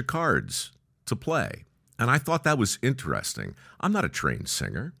bunch of cards to play. And I thought that was interesting. I'm not a trained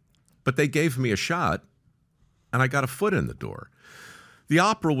singer, but they gave me a shot, and I got a foot in the door. The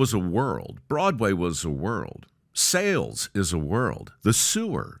opera was a world. Broadway was a world. Sales is a world. The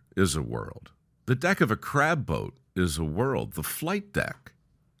sewer is a world. The deck of a crab boat is a world. The flight deck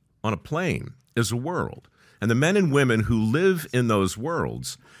on a plane is a world. And the men and women who live in those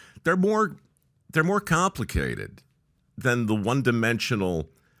worlds, they're more complicated than the one-dimensional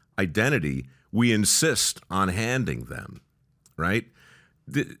identity we insist on handing them, right?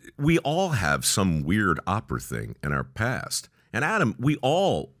 We all have some weird opera thing in our past. And Adam, we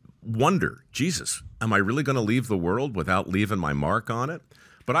all wonder, Jesus, am I really going to leave the world without leaving my mark on it?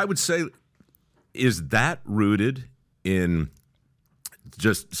 But I would say, is that rooted in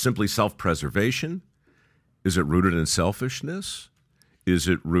just simply self-preservation? Is it rooted in selfishness? Is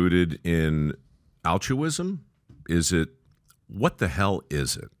it rooted in altruism? What the hell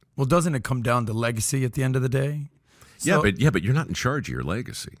is it? Well, doesn't it come down to legacy at the end of the day? But you're not in charge of your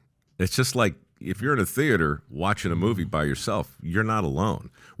legacy. It's just like, if you're in a theater watching a movie by yourself, you're not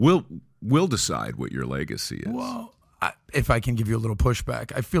alone. We'll decide what your legacy is. Well, if I can give you a little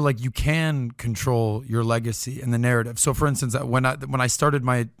pushback, I feel like you can control your legacy and the narrative. So, for instance, when I started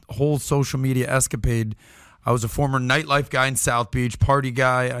my whole social media escapade, I was a former nightlife guy in South Beach, party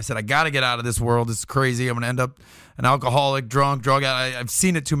guy. I said, I got to get out of this world. This is crazy. I'm going to end up an alcoholic, drunk, drug addict. I've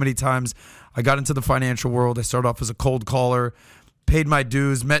seen it too many times. I got into the financial world. I started off as a cold caller, paid my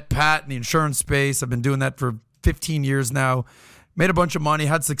dues, met Pat in the insurance space. I've been doing that for 15 years now. Made a bunch of money,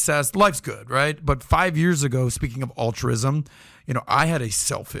 had success. Life's good, right? But 5 years ago, speaking of altruism, I had a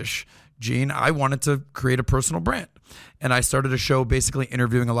selfish gene. I wanted to create a personal brand. And I started a show basically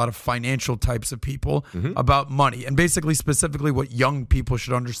interviewing a lot of financial types of people about money, and basically specifically what young people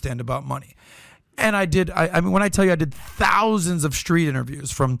should understand about money. And I did, when I tell you I did thousands of street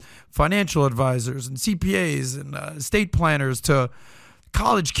interviews, from financial advisors and CPAs and estate planners to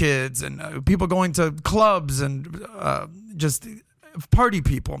college kids and people going to clubs and just party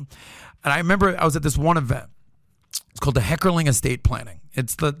people. And I remember I was at this one event. It's called the Heckerling Estate Planning.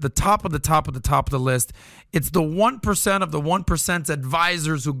 It's the top of the top of the top of the list. It's the 1% of the 1%'s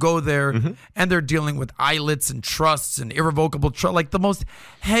advisors who go there, and they're dealing with ILITs and trusts and irrevocable trust, like the most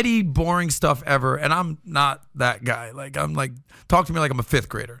heady, boring stuff ever. And I'm not that guy. Talk to me like I'm a fifth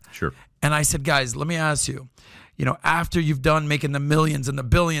grader. Sure. And I said, guys, let me ask you, after you've done making the millions and the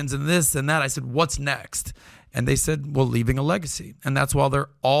billions and this and that, I said, what's next? And they said, well, leaving a legacy. And that's why they're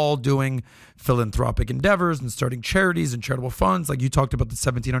all doing philanthropic endeavors and starting charities and charitable funds. Like you talked about the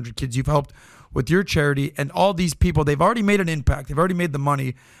 1,700 kids you've helped with your charity. And all these people, they've already made an impact. They've already made the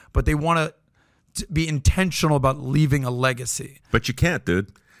money, but they want to be intentional about leaving a legacy. But you can't,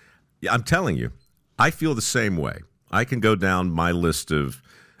 dude. I'm telling you, I feel the same way. I can go down my list of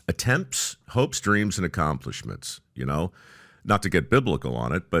attempts, hopes, dreams, and accomplishments, you know? Not to get biblical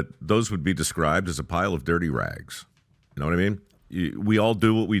on it, but those would be described as a pile of dirty rags. You know what I mean? We all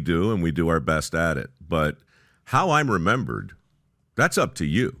do what we do, and we do our best at it. But how I'm remembered, that's up to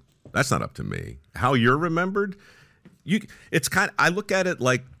you. That's not up to me. How you're remembered, it's kind of, I look at it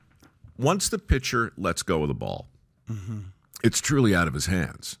like once the pitcher lets go of the ball, it's truly out of his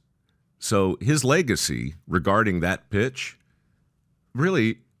hands. So his legacy regarding that pitch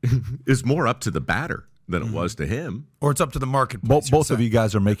really is more up to the batter than it was to him. Or it's up to the market. Both of you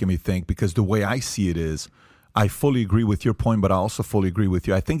guys are making me think, because the way I see it is, I fully agree with your point, but I also fully agree with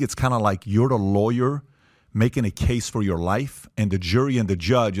you. I think it's kind of like you're the lawyer making a case for your life, and the jury and the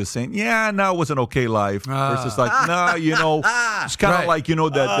judge is saying, yeah, no, it was an okay life. Versus like, no, you know, it's kind of Right. like, you know,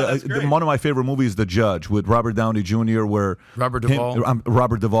 one of my favorite movies, The Judge, with Robert Downey Jr., where Robert Duvall.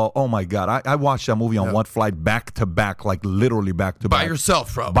 Robert Duvall. Oh my God, I watched that movie on one flight back to back, like literally back to back. By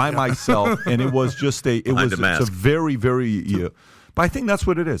yourself, probably. By myself, and it was just it's a very, very. But I think that's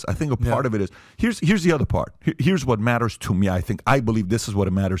what it is. I think a part of it is here's the other part. Here's what matters to me. I believe this is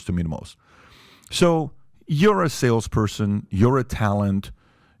what matters to me the most. So you're a salesperson. You're a talent.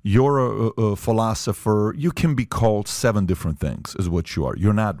 You're a philosopher. You can be called 7 different things, is what you are.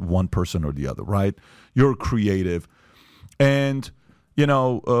 You're not one person or the other, right? You're creative, and you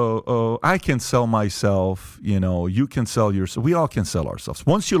know, I can sell myself, you know, you can sell yourself. We all can sell ourselves.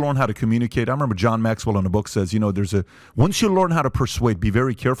 Once you learn how to communicate, I remember John Maxwell in a book says, you know, once you learn how to persuade, be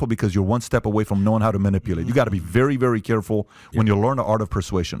very careful, because you're one step away from knowing how to manipulate. You got to be very, very careful when you learn the art of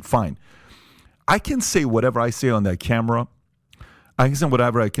persuasion. Fine. I can say whatever I say on that camera. I can say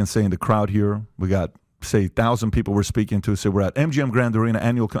whatever I can say in the crowd here. We got, say, 1,000 people we're speaking to. Say we're at MGM Grand Arena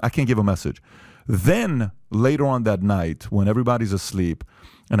annual. I can't give a message. Then later on that night, when everybody's asleep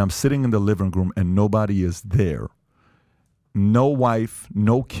and I'm sitting in the living room and nobody is there, no wife,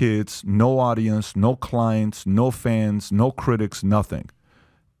 no kids, no audience, no clients, no fans, no critics, nothing.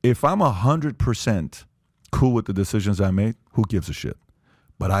 If I'm 100% cool with the decisions I made, who gives a shit?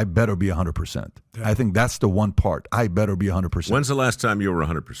 But I better be 100%. Yeah. I think that's the one part. I better be 100%. When's the last time you were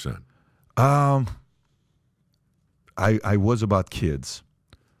 100%? I was about kids.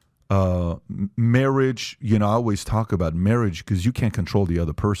 Marriage, you know, I always talk about marriage because you can't control the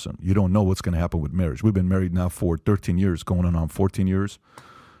other person. You don't know what's going to happen with marriage. We've been married now for 13 years, going on 14 years.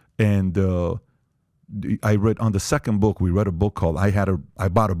 And I read on the second book, we read a book called, I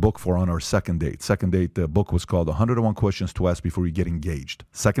bought a book for on our second date. Second date, the book was called 101 Questions to Ask Before You Get Engaged.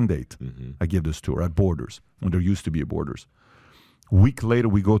 Second date. I give this to her at Borders, when there used to be a Borders. Week later,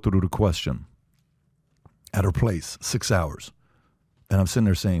 we go through the question at her place, 6 hours. And I'm sitting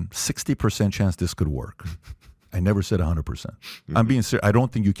there saying, 60% chance this could work. I never said 100%. I'm being serious. I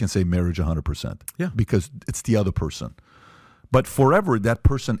don't think you can say marriage 100%. Yeah. Because it's the other person. But forever, that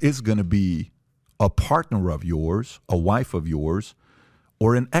person is going to be a partner of yours, a wife of yours,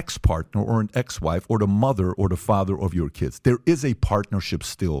 or an ex-partner or an ex-wife, or the mother or the father of your kids. There is a partnership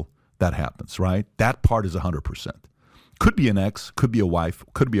still that happens, right? That part is 100%. Could be an ex, could be a wife,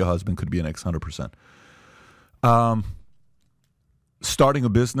 could be a husband, could be an ex, 100%. Starting a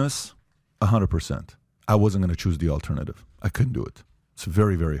business, 100%. I wasn't going to choose the alternative. I couldn't do it. It's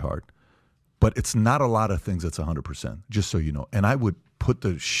very, very hard. But it's not a lot of things that's 100%, just so you know. And I would put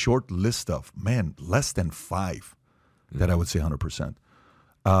the short list of, less than 5 that I would say 100%.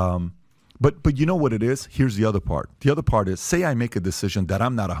 But you know what it is? Here's the other part. The other part is, say I make a decision that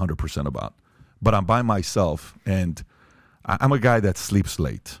I'm not 100% about, but I'm by myself, and I'm a guy that sleeps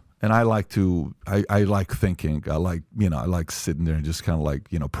late. And I like I like thinking. I like sitting there and just kind of like,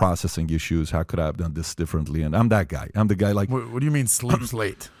 processing issues. How could I have done this differently? And I'm that guy. I'm the guy like. What do you mean sleeps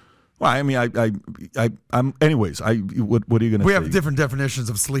late? Well, I mean, I'm. Anyways, what are you going to say? We have different definitions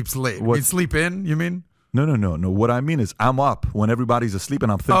of sleeps late. You mean sleep in? You mean? No. What I mean is, I'm up when everybody's asleep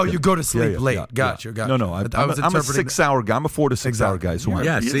and I'm thinking. Oh, you go to sleep late. Gotcha. No. I'm a 6 hour guy. I'm a 4 to 6 hour guy. So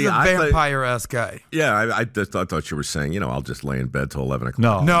he's a vampire-esque guy. Yeah, I thought you were saying, I'll just lay in bed till 11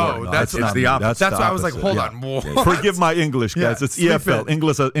 o'clock. No, it's the opposite. That's why I was like, hold on. What? Forgive my English, guys. Yeah, it's EFL.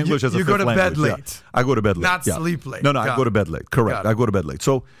 English as a fifth language. You go to bed late. I go to bed late. Not sleep late. No, I go to bed late. Correct. I go to bed late.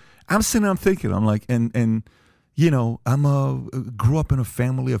 So I'm sitting there, I'm thinking, I'm like, and grew up in a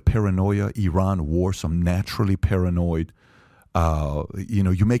family of paranoia, Iran war, so I'm naturally paranoid.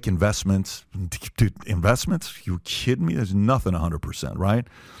 You make investments. Dude, investments? You kidding me? There's nothing 100%, right?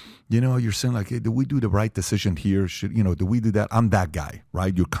 You're saying like, hey, did we do the right decision here? Did we do that? I'm that guy,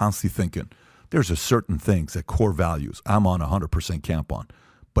 right? You're constantly thinking. There's a certain things that core values I'm on 100% camp on,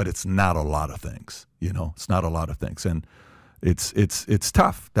 but it's not a lot of things. It's not a lot of things, and it's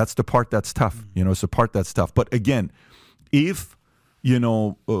tough. That's the part that's tough. It's the part that's tough. But again, if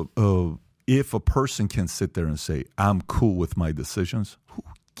if a person can sit there and say, I'm cool with my decisions, who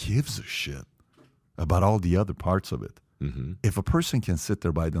gives a shit about all the other parts of it? Mm-hmm. If a person can sit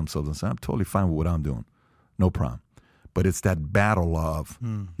there by themselves and say, I'm totally fine with what I'm doing, no problem. But it's that battle of,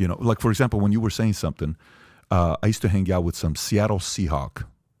 like, for example, when you were saying something, I used to hang out with some Seattle Seahawk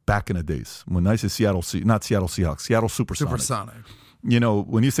back in the days. When I say Seattle Seahawks, Seattle Supersonic.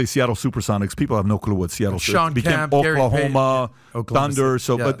 When you say Seattle Supersonics, people have no clue what Seattle Sean became Camp, Oklahoma Thunder.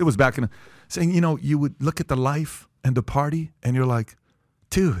 City. But it was back in saying, you would look at the life and the party and you're like,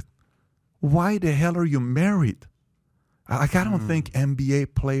 dude, why the hell are you married? Like, I don't think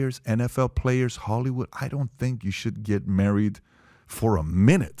NBA players, NFL players, Hollywood, I don't think you should get married for a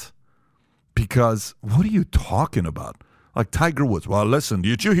minute. Because what are you talking about? Like Tiger Woods. Well, listen,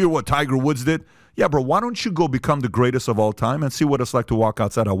 did you hear what Tiger Woods did? Yeah, bro, why don't you go become the greatest of all time and see what it's like to walk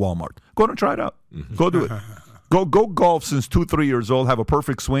outside at Walmart? Go and try it out. Go do it. Go golf since 2-3 years old, have a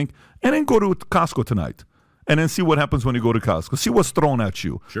perfect swing, and then go to Costco tonight. And then see what happens when you go to Costco. See what's thrown at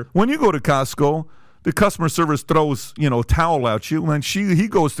you. Sure. When you go to Costco, the customer service throws, a towel at you. When he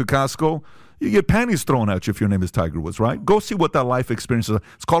goes to Costco, you get panties thrown at you if your name is Tiger Woods, right? Go see what that life experience is.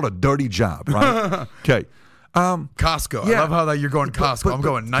 It's called a dirty job, right? Okay. Costco. Yeah. I love how that you're going Costco. I'm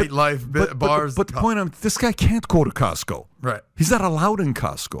going nightlife, bars. But the point of this guy can't go to Costco. Right. He's not allowed in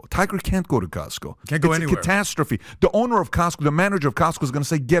Costco. Tiger can't go to Costco. Can't go it's anywhere. It's a catastrophe. The owner of Costco, the manager of Costco is going to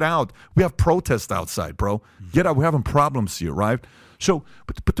say, get out. We have protests outside, bro. Get out. We're having problems here, right? So,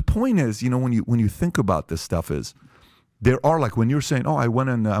 but the point is, when you think about this stuff is, there are, like when you're saying, oh, I'm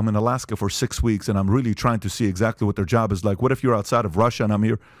in Alaska for 6 weeks and I'm really trying to see exactly what their job is like. What if you're outside of Russia and I'm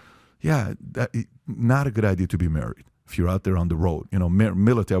here? Yeah, not a good idea to be married if you're out there on the road.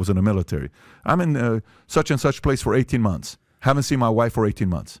 Military. I was in the military. I'm in such and such place for 18 months. Haven't seen my wife for 18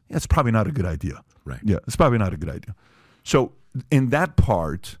 months. Yeah, it's probably not a good idea. Right. Yeah, it's probably not a good idea. So in that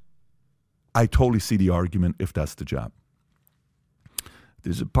part, I totally see the argument if that's the job.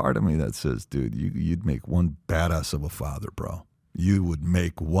 There's a part of me that says, dude, you'd make one badass of a father, bro. You would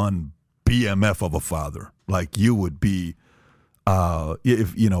make one BMF of a father. Like you would be,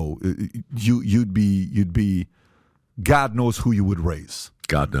 if you'd be. God knows who you would raise.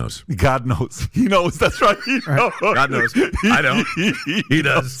 God knows. God knows. He knows. That's right. God knows. I know. He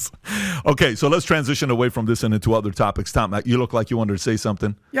does. Okay, so let's transition away from this and into other topics. Tom, you look like you wanted to say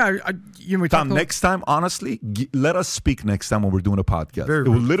something. Yeah. Tom, next time, honestly, let us speak next time when we're doing a podcast. Very it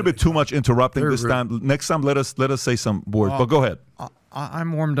was a little bit too much interrupting this rude. time. Next time, let us say some words. But go ahead.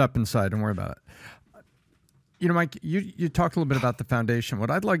 I'm warmed up inside. Don't worry about it. Mike, you talked a little bit about the foundation.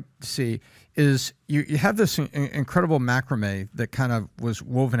 What I'd like to see is you have this incredible macrame that kind of was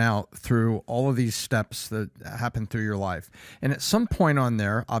woven out through all of these steps that happen through your life. And at some point on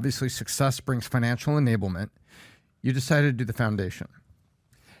there, obviously success brings financial enablement. You decided to do the foundation.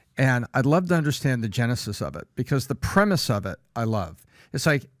 And I'd love to understand the genesis of it because the premise of it I love. It's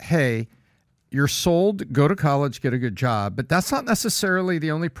like, hey, you're sold, go to college, get a good job, but that's not necessarily the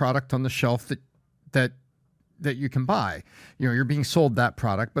only product on the shelf that you can buy. You're being sold that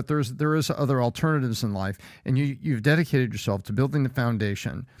product, but there is other alternatives in life, and you've dedicated yourself to building the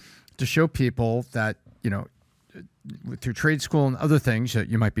foundation to show people that through trade school and other things that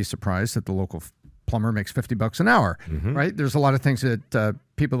you might be surprised that the local plumber makes $50 an hour, right? There's a lot of things that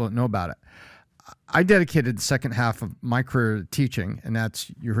people don't know about it. I dedicated the second half of my career to teaching, and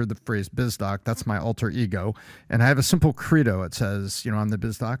you heard the phrase BizDoc. That's my alter ego, and I have a simple credo. It says, I'm the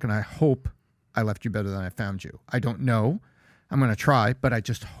BizDoc, and I hope I left you better than I found you. I don't know. I'm going to try, but I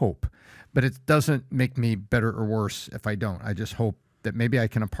just hope. But it doesn't make me better or worse if I don't. I just hope that maybe I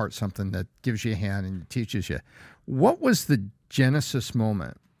can impart something that gives you a hand and teaches you. What was the genesis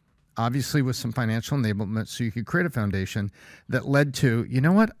moment? Obviously with some financial enablement so you could create a foundation that led to, you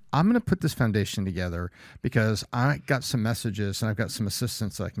know what? I'm going to put this foundation together because I got some messages and I've got some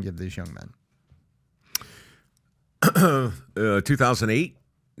assistance that I can give these young men. 2008.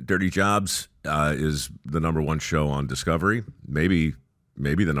 Dirty Jobs is the number one show on Discovery, maybe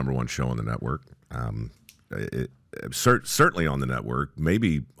the number one show on the network. Certainly on the network,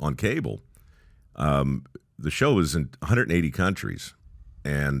 maybe on cable. The show was in 180 countries,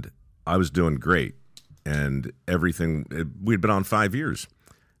 and I was doing great. And everything, we'd been on 5 years,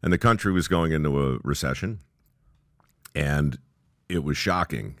 and the country was going into a recession. And it was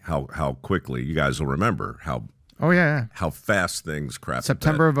shocking how quickly, you guys will remember Oh, yeah. how fast things crapped.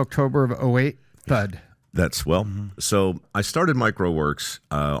 September of October of 08, thud. That's so I started MicroWorks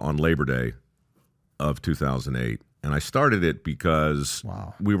on Labor Day of 2008. And I started it because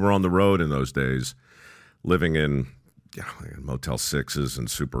we were on the road in those days, living in Motel 6s and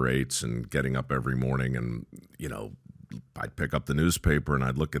Super 8s and getting up every morning. And, I'd pick up the newspaper and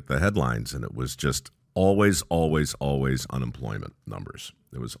I'd look at the headlines, and it was just always unemployment numbers.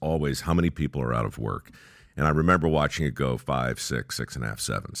 It was always how many people are out of work. And I remember watching it go 5, 6, 6.5,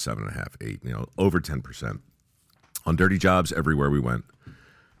 7, 7.5, 8, over 10%. On dirty jobs everywhere we went,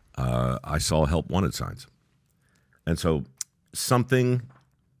 I saw help wanted signs. And so something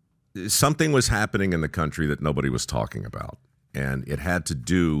was happening in the country that nobody was talking about. And it had to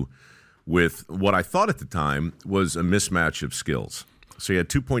do with what I thought at the time was a mismatch of skills. So you had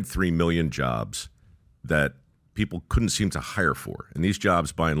 2.3 million jobs that people couldn't seem to hire for. And these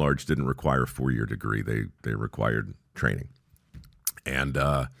jobs, by and large, didn't require a 4-year degree. They required training. And,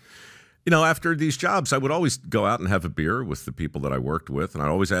 after these jobs, I would always go out and have a beer with the people that I worked with, and I'd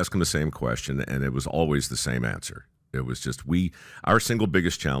always ask them the same question, and it was always the same answer. It was just our single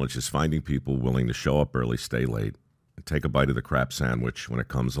biggest challenge is finding people willing to show up early, stay late, and take a bite of the crap sandwich when it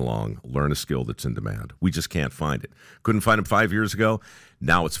comes along, learn a skill that's in demand. We just can't find it. Couldn't find them 5 years ago.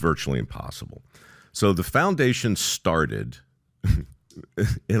 Now it's virtually impossible. So the foundation started,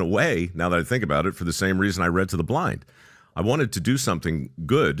 in a way, now that I think about it, for the same reason I read to the blind. I wanted to do something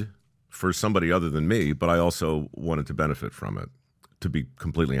good for somebody other than me, but I also wanted to benefit from it, to be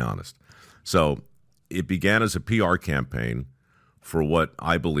completely honest. So it began as a PR campaign for what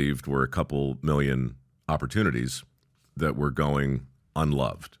I believed were a couple million opportunities that were going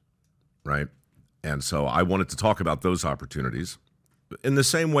unloved, right? And so I wanted to talk about those opportunities in the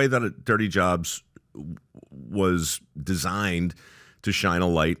same way that Dirty Jobs was designed to shine a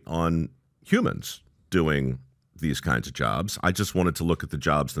light on humans doing these kinds of jobs. I just wanted to look at the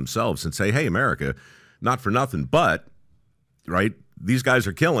jobs themselves and say, hey, America, not for nothing, but, right, these guys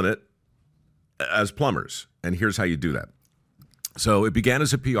are killing it as plumbers, and here's how you do that. So it began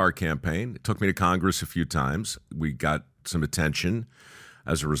as a PR campaign. It took me to Congress a few times. We got some attention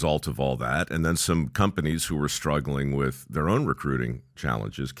as a result of all that, and then some companies who were struggling with their own recruiting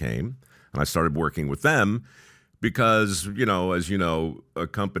challenges came, and I started working with them because, as you know, a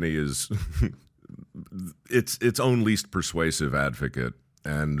company is its own least persuasive advocate,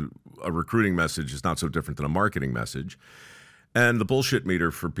 and a recruiting message is not so different than a marketing message. And the bullshit meter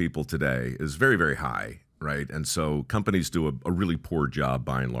for people today is very, very high, right? And so companies do a really poor job,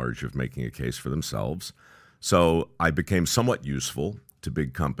 by and large, of making a case for themselves. So I became somewhat useful to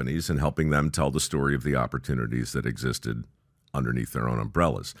big companies in helping them tell the story of the opportunities that existed underneath their own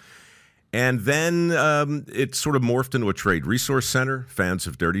umbrellas. And then it sort of morphed into a trade resource center. Fans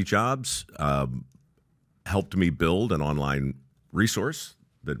of Dirty Jobs helped me build an online resource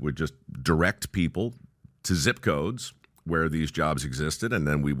that would just direct people to zip codes where these jobs existed, and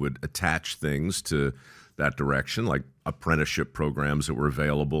then we would attach things to that direction, like apprenticeship programs that were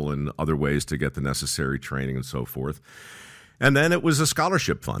available and other ways to get the necessary training and so forth. And then it was a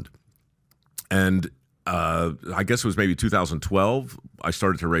scholarship fund. And I guess it was maybe 2012, I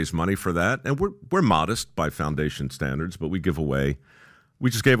started to raise money for that. And we're modest by foundation standards, but we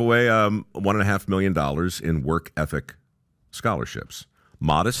just gave away $1.5 million in work ethic scholarships.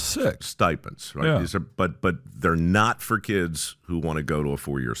 Modest stipends, right? Yeah. These are, but they're not for kids who want to go to a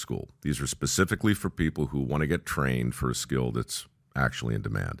 4-year school. These are specifically for people who want to get trained for a skill that's actually in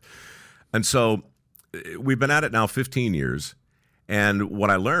demand. And so we've been at it now 15 years, and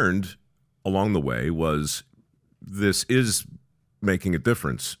what I learned along the way was this is making a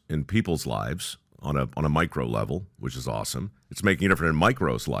difference in people's lives on a micro level, which is awesome. It's making a difference in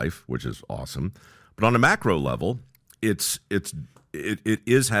Micro's life, which is awesome. But on a macro level, it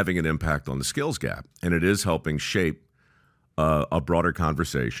is having an impact on the skills gap, and it is helping shape a broader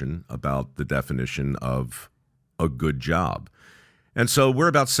conversation about the definition of a good job. And so we're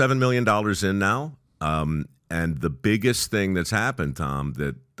about $7 million in now. And the biggest thing that's happened, Tom,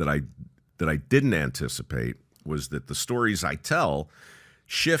 that I didn't anticipate was that the stories I tell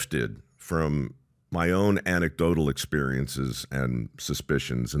shifted from my own anecdotal experiences and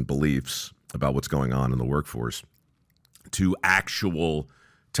suspicions and beliefs about what's going on in the workforce to actual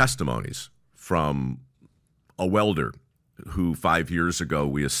testimonies from a welder who 5 years ago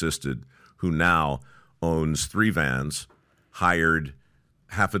we assisted, who now owns 3 vans, hired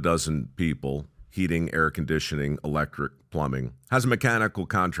half a dozen people, heating, air conditioning, electric, plumbing, has a mechanical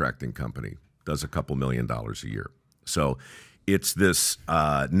contracting company, does a couple $1 million a year. So it's this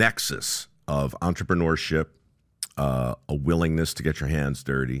nexus of entrepreneurship, a willingness to get your hands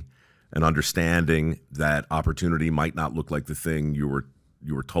dirty, an understanding that opportunity might not look like the thing you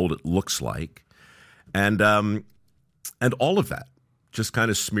were told it looks like, and all of that just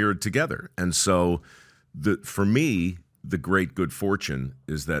kind of smeared together. And so, for me, the great good fortune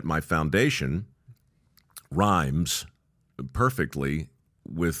is that my foundation rhymes perfectly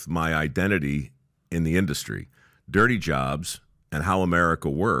with my identity in the industry. Dirty Jobs and How America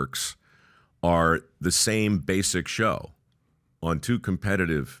Works are the same basic show on two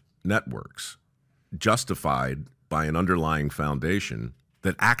competitive networks, justified by an underlying foundation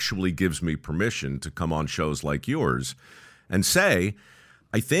that actually gives me permission to come on shows like yours and say,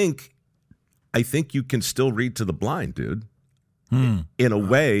 I think you can still read to the blind, dude, in a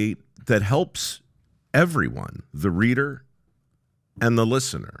way that helps everyone, the reader and the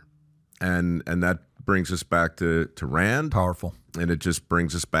listener. And that brings us back to Rand. Powerful. And it just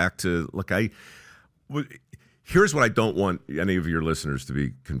brings us back to, look, here's what I don't want any of your listeners to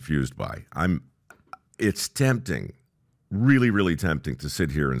be confused by. It's tempting, really, really tempting to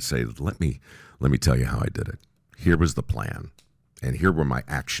sit here and say, let me tell you how I did it. Here was the plan, and here were my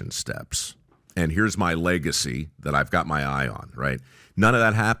action steps, and here's my legacy that I've got my eye on, right? None of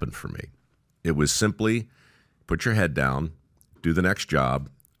that happened for me. It was simply put your head down, do the next job,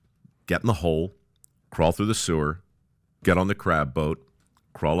 get in the hole, crawl through the sewer, get on the crab boat,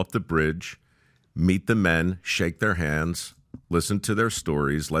 crawl up the bridge, meet the men, shake their hands, listen to their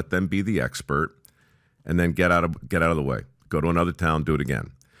stories, let them be the expert, and then get out of the way. Go to another town, do it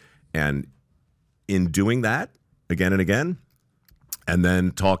again. And in doing that again and again, and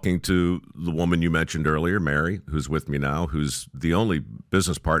then talking to the woman you mentioned earlier, Mary, who's with me now, who's the only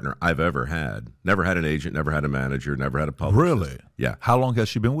business partner I've ever had. Never had an agent, never had a manager, never had a publicist. Really? Yeah. How long has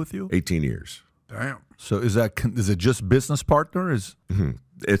she been with you? 18 years. Damn. So is it just business partner?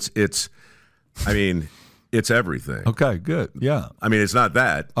 It's everything. Okay, good. Yeah. I mean, it's not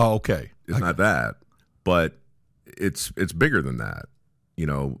that. Oh, okay. It's not that, but it's bigger than that. You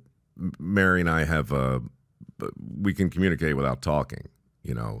know, Mary and I have we can communicate without talking.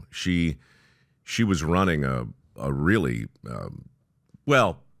 You know, she was running a really a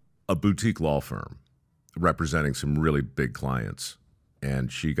boutique law firm representing some really big clients,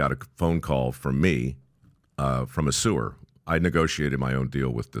 and she got a phone call from me from a sewer. I negotiated my own deal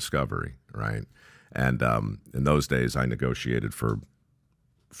with Discovery, right? And in those days, I negotiated for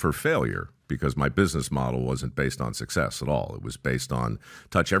failure because my business model wasn't based on success at all. It was based on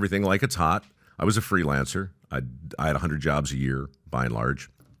touch everything like it's hot. I was a freelancer. I had 100 jobs a year, by and large.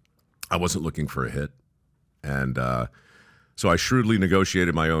 I wasn't looking for a hit. And so I shrewdly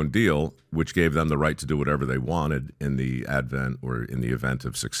negotiated my own deal, which gave them the right to do whatever they wanted in the event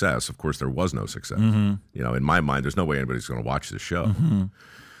of success. Of course, there was no success. Mm-hmm. You know, in my mind, there's no way anybody's going to watch this show. Mm-hmm.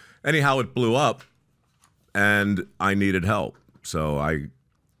 Anyhow, it blew up, and I needed help. So I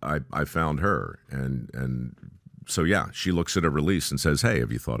found her, and so yeah, she looks at a release and says, "Hey,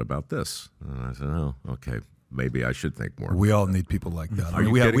 have you thought about this?" And I said, "Oh, okay, maybe I should think more." We all need people like that. Are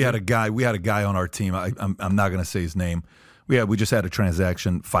you we had kidding a guy on our team. I'm not going to say his name. We just had a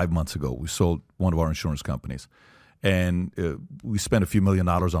transaction 5 months ago. We sold one of our insurance companies, and we spent a few $1 million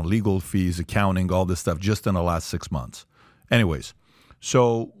on legal fees, accounting, all this stuff just in the last 6 months. Anyways,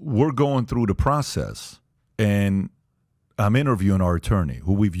 so we're going through the process, and I'm interviewing our attorney,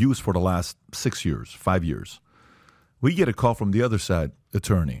 who we've used for the last 5 years. We get a call from the other side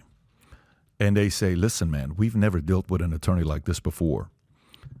attorney, and they say, "Listen, man, we've never dealt with an attorney like this before."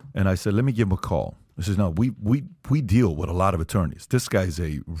 And I said, "Let me give him a call." He says, "No, we deal with a lot of attorneys. This guy's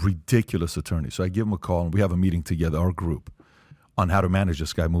a ridiculous attorney." So I give him a call, and we have a meeting together, our group, on how to manage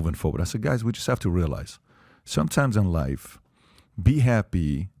this guy moving forward. I said, "Guys, we just have to realize sometimes in life, be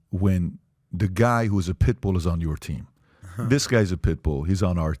happy when the guy who's a pit bull is on your team. This guy's a pit bull. He's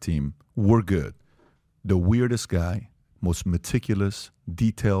on our team. We're good. The weirdest guy, most meticulous,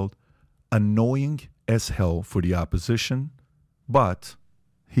 detailed, annoying as hell for the opposition, but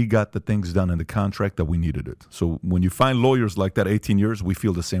he got the things done in the contract that we needed it." So when you find lawyers like that, 18 years, we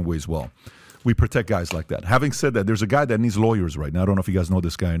feel the same way as well. We protect guys like that. Having said that, there's a guy that needs lawyers right now. I don't know if you guys know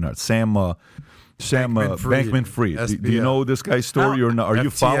this guy or not. Sam Bankman-Fried. Do you know this guy's story or not? Are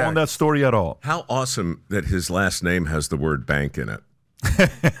you following that story at all? How awesome that his last name has the word bank in it.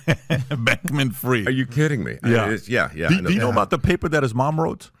 Bankman-Fried. Are you kidding me? Yeah. Yeah. Do you know about the paper that his mom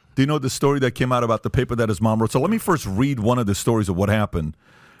wrote? Do you know the story that came out about the paper that his mom wrote? So let me first read one of the stories of what happened,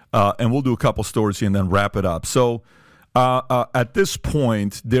 and we'll do a couple stories here and then wrap it up. So at this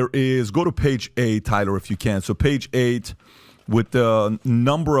point, go to page 8, Tyler, if you can. So page 8 with the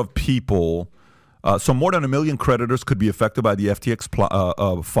number of people. So more than 1 million creditors could be affected by the FTX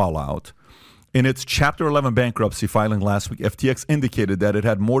fallout. In its Chapter 11 bankruptcy filing last week, FTX indicated that it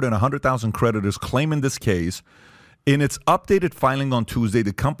had more than 100,000 creditors claiming this case. In its updated filing on Tuesday,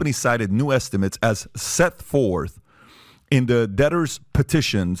 the company cited new estimates as set forth in the debtors'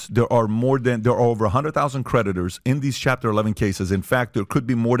 petitions. There are over 100,000 creditors in these Chapter 11 cases. In fact, there could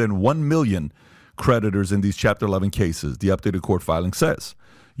be more than 1 million creditors in these Chapter 11 cases, the updated court filing says.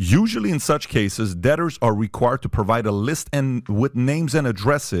 Usually in such cases, debtors are required to provide a list with names and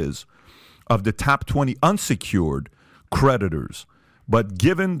addresses of the top 20 unsecured creditors. But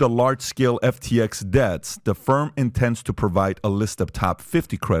given the large-scale FTX debts, the firm intends to provide a list of top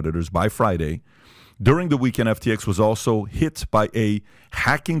 50 creditors by Friday. During the weekend, FTX was also hit by a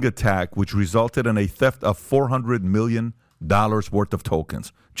hacking attack, which resulted in a theft of $400 million worth of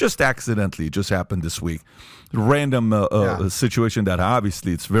tokens. Just accidentally, it just happened this week. Random situation that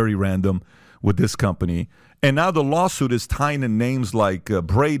obviously it's very random with this company. And now the lawsuit is tying in names like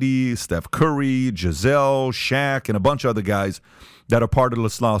Brady, Steph Curry, Giselle, Shaq, and a bunch of other guys that are part of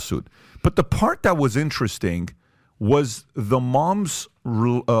this lawsuit. But the part that was interesting was the mom's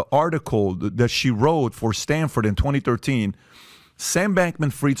article that she wrote for Stanford in 2013. Sam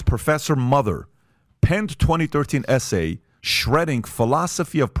Bankman-Fried's professor mother penned 2013 essay shredding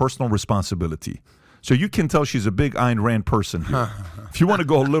philosophy of personal responsibility. So you can tell she's a big Ayn Rand person here. If you want to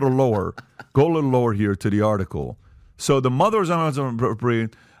go a little lower here to the article. So the mother is founder,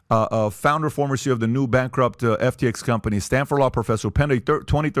 former CEO of the new bankrupt FTX company, Stanford law professor, penned a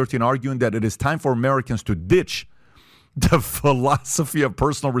 2013 arguing that it is time for Americans to ditch the philosophy of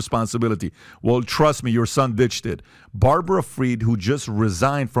personal responsibility. Well, trust me, your son ditched it. Barbara Fried, who just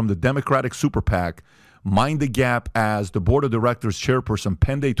resigned from the Democratic super PAC, Mind the Gap, as the board of directors chairperson,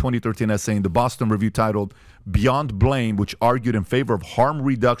 penned a 2013 essay in the Boston Review titled Beyond Blame, which argued in favor of harm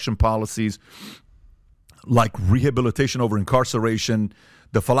reduction policies like rehabilitation over incarceration.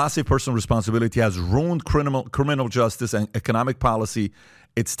 The philosophy of personal responsibility has ruined criminal justice and economic policy.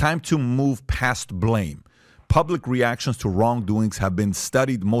 It's time to move past blame. Public reactions to wrongdoings have been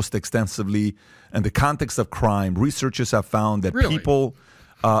studied most extensively in the context of crime. Researchers have found that people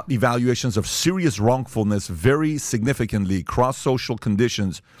evaluations of serious wrongfulness vary significantly across social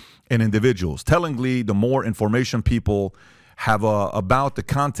conditions and individuals. Tellingly, the more information people have about the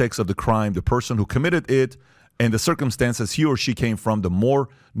context of the crime, the person who committed it, and the circumstances he or she came from, the more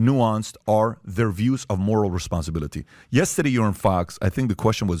nuanced are their views of moral responsibility. Yesterday, you're on Fox. I think the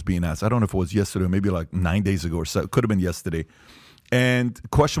question was being asked. I don't know if it was yesterday or maybe like 9 days ago or so. It could have been yesterday. And the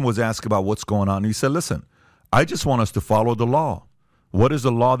question was asked about what's going on. And he said, listen, I just want us to follow the law. What is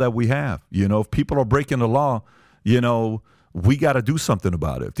the law that we have? You know, if people are breaking the law, you know, we got to do something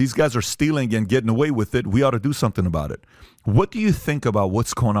about it. If these guys are stealing and getting away with it, we ought to do something about it. What do you think about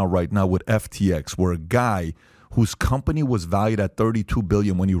what's going on right now with FTX, where a guy whose company was valued at $32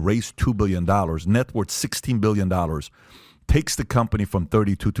 billion when he raised $2 billion, net worth $16 billion, takes the company from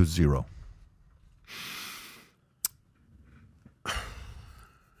 32 to 0?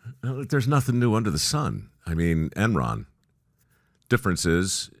 There's nothing new under the sun. I mean, Enron. Difference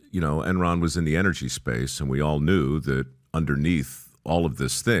is, you know, Enron was in the energy space, and we all knew that underneath all of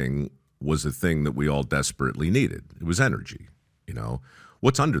this thing was a thing that we all desperately needed. It was energy. You know,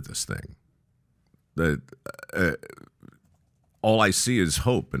 what's under this thing? All I see is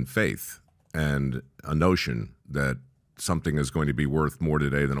hope and faith and a notion that something is going to be worth more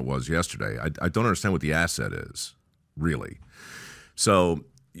today than it was yesterday. I don't understand what the asset is, really. So,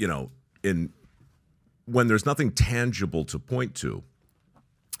 you know, when there's nothing tangible to point to,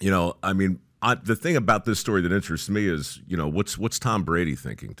 you know, I mean, the thing about this story that interests me is, you know, what's Tom Brady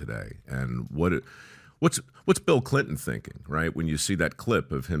thinking today, and what's Bill Clinton thinking, right? When you see that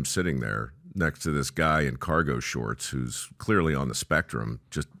clip of him sitting there next to this guy in cargo shorts who's clearly on the spectrum,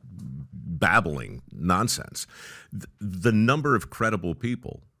 just babbling nonsense. The number of credible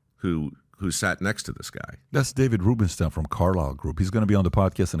people who sat next to this guy. That's David Rubenstein from Carlyle Group. He's going to be on the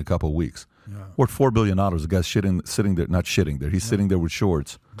podcast in a couple of weeks. Yeah. Worth $4 billion. The guy's sitting there, not shitting there. He's sitting there with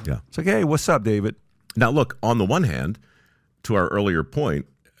shorts. Yeah. It's like, hey, what's up, David? Now, look, on the one hand, to our earlier point,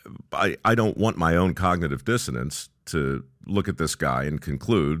 I don't want my own cognitive dissonance to look at this guy and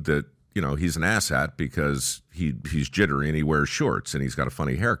conclude that, you know, he's an asshat because he's jittery and he wears shorts and he's got a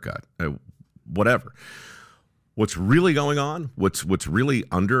funny haircut. Whatever. What's really going on, what's really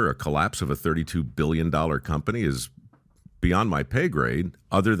under a collapse of a $32 billion company is beyond my pay grade,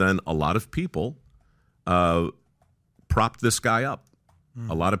 other than a lot of people propped this guy up.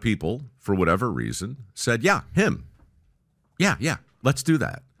 A lot of people, for whatever reason, said, yeah, him. Yeah, let's do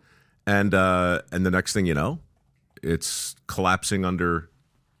that. And the next thing you know, it's collapsing under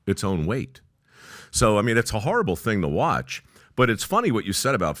its own weight. So, I mean, it's a horrible thing to watch. But it's funny what you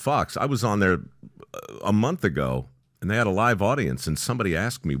said about Fox. I was on there a month ago, and they had a live audience, and somebody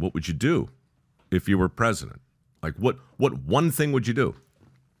asked me, what would you do if you were president? Like, what one thing would you do?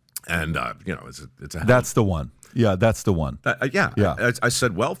 And, it's a That's the one. Yeah, that's the one. Yeah. Yeah. I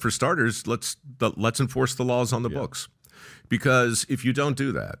said, well, for starters, let's enforce the laws on the books. Because if you don't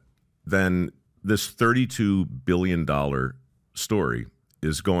do that, then this $32 billion story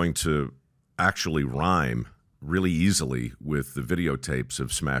is going to actually rhyme really easily with the videotapes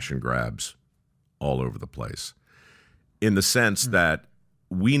of smash and grabs all over the place, in the sense that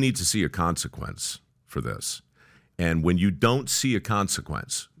we need to see a consequence for this. And when you don't see a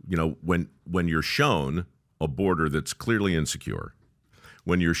consequence, when you're shown a border that's clearly insecure,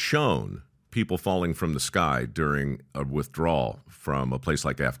 when you're shown people falling from the sky during a withdrawal from a place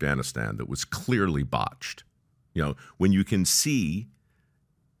like Afghanistan that was clearly botched, when you can see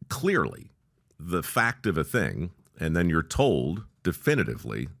clearly the fact of a thing, and then you're told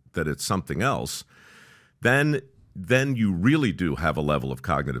definitively that it's something else, then you really do have a level of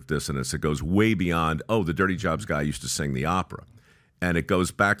cognitive dissonance that goes way beyond, the Dirty Jobs guy used to sing the opera. And it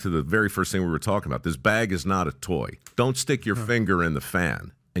goes back to the very first thing we were talking about. This bag is not a toy. Don't stick your finger in the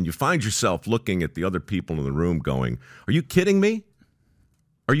fan. And you find yourself looking at the other people in the room going, are you kidding me?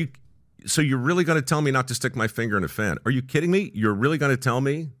 So you're really going to tell me not to stick my finger in a fan? Are you kidding me? You're really going to tell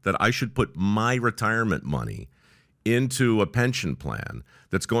me that I should put my retirement money into a pension plan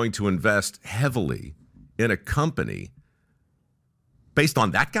that's going to invest heavily in a company based on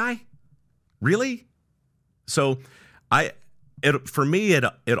that guy? Really? So for me,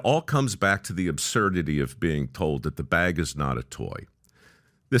 it all comes back to the absurdity of being told that the bag is not a toy.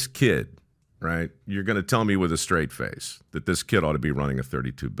 This kid, right? You're going to tell me with a straight face that this kid ought to be running a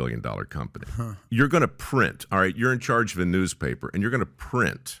 $32 billion company. You're going to print, all right, you're in charge of a newspaper, and you're going to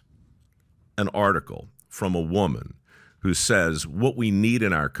print an article from a woman who says what we need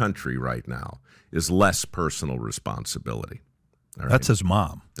in our country right now is less personal responsibility. All right? That's his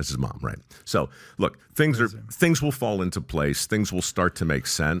mom. That's his mom, right? So, look, things will fall into place. Things will start to make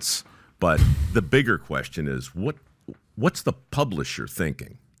sense. But the bigger question is, what's the publisher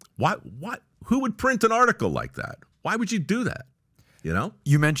thinking? Who would print an article like that? Why would you do that?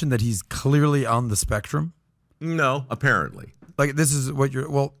 You mentioned that he's clearly on the spectrum. No, apparently. Like, this is what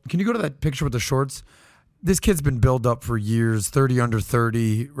can you go to that picture with the shorts? This kid's been built up for years, 30 under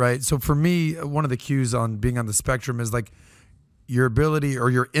 30, right? So for me, one of the cues on being on the spectrum is like your ability or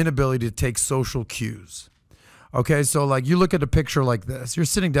your inability to take social cues. Okay, so like you look at a picture like this. You're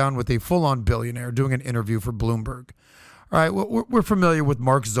sitting down with a full-on billionaire doing an interview for Bloomberg. All right, we're familiar with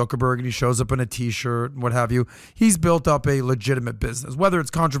Mark Zuckerberg, and he shows up in a T-shirt and what have you. He's built up a legitimate business. Whether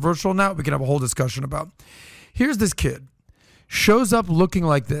it's controversial or not, we can have a whole discussion about. Here's this kid. Shows up looking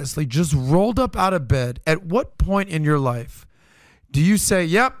like this, like just rolled up out of bed. At what point in your life do you say,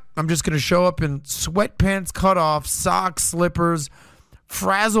 yep, I'm just going to show up in sweatpants cut off, socks, slippers,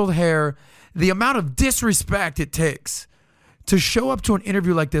 frazzled hair? The amount of disrespect it takes to show up to an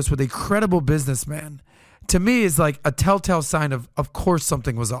interview like this with a credible businessman, to me, is like a telltale sign of course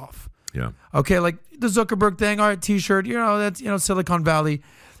something was off. Yeah. Okay, like the Zuckerberg thing, all right, T-shirt, that's Silicon Valley.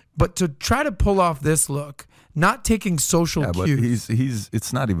 But to try to pull off this look, not taking social cues. But he's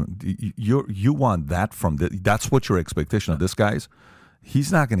it's not even you want that from that's what your expectation of this guy's.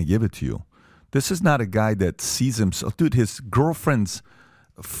 He's not going to give it to you. This is not a guy that sees himself. Dude, his girlfriend's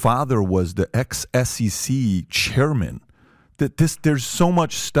father was the ex-SEC chairman. There's so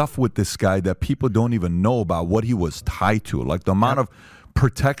much stuff with this guy that people don't even know about what he was tied to, like the amount of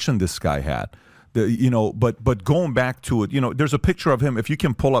protection this guy had. But going back to it, there's a picture of him. If you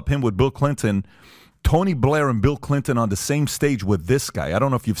can pull up him with Bill Clinton, Tony Blair and Bill Clinton on the same stage with this guy. I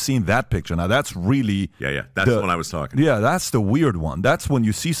don't know if you've seen that picture. Now that's really that's the one I was talking about. Yeah, that's the weird one. That's when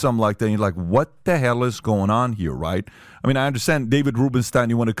you see something like that and you're like, what the hell is going on here, right? I mean, I understand David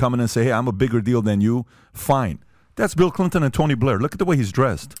Rubenstein, you want to come in and say, hey, I'm a bigger deal than you. Fine. That's Bill Clinton and Tony Blair. Look at the way he's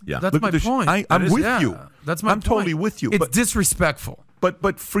dressed. Yeah, that's my point. I'm with you. That's my point. I'm totally with you. It's disrespectful. But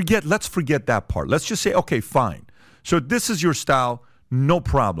let's forget that part. Let's just say, okay, fine. So this is your style, no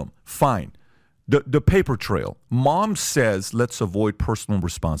problem. Fine. The paper trail. Mom says, let's avoid personal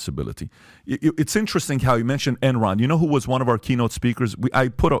responsibility. It's interesting how you mentioned Enron. You know who was one of our keynote speakers? I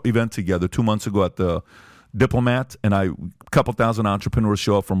put an event together 2 months ago at the Diplomat, and a couple thousand entrepreneurs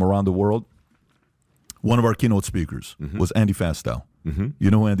show up from around the world. One of our keynote speakers was Andy Fastow. Mm-hmm.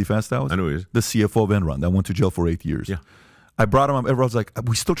 You know who Andy Fastow is? I know he is. The CFO of Enron that went to jail for 8 years. Yeah. I brought him up. Everyone's like,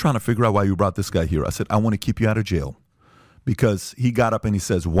 we're still trying to figure out why you brought this guy here. I said, I want to keep you out of jail. Because he got up and he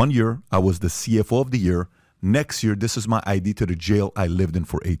says, 1 year, I was the CFO of the year, next year, this is my ID to the jail I lived in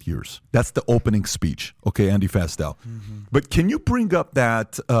for 8 years. That's the opening speech. Okay, Andy Fastel. But can you bring up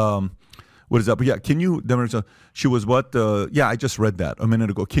that, what is up? Yeah, can you, she was what? Yeah, I just read that a minute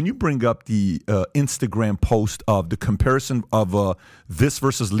ago. Can you bring up the Instagram post of the comparison of this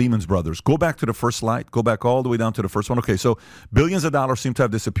versus Lehman Brothers? Go back to the first slide. Go back all the way down to the first one. Okay, so billions of dollars seem to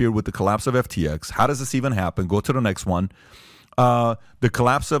have disappeared with the collapse of FTX. How does this even happen? Go to the next one. The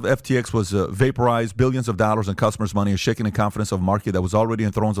collapse of FTX was vaporized billions of dollars in customers' money and shaking the confidence of a market that was already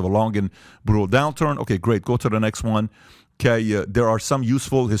in throes of a long and brutal downturn. Okay, great. Go to the next one. Okay, there are some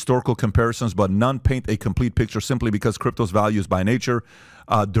useful historical comparisons, but none paint a complete picture simply because crypto's value is by nature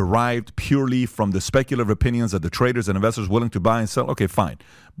derived purely from the speculative opinions of the traders and investors willing to buy and sell. Okay, fine.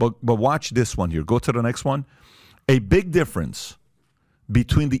 But watch this one here. Go to the next one. A big difference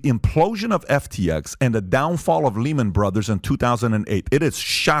between the implosion of FTX and the downfall of Lehman Brothers in 2008, it is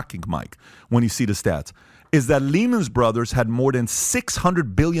shocking, Mike, when you see the stats, is that Lehman Brothers had more than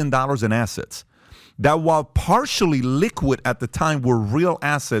 $600 billion in assets that, while partially liquid at the time, were real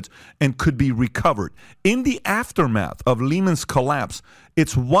assets and could be recovered. In the aftermath of Lehman's collapse,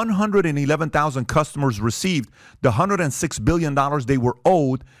 its 111,000 customers received the $106 billion they were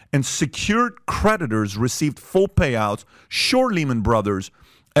owed, and secured creditors received full payouts. Sure, Lehman Brothers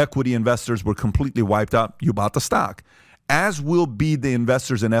equity investors were completely wiped out. You bought the stock, as will be the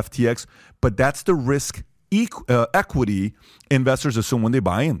investors in FTX, but that's the risk equity investors assume when they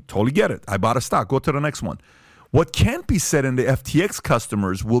buy in. Totally get it. I bought a stock. Go to the next one. What can't be said in the FTX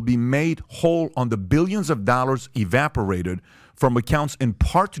customers will be made whole on the billions of dollars evaporated from accounts in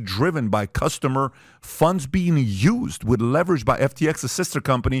part driven by customer funds being used with leverage by FTX's sister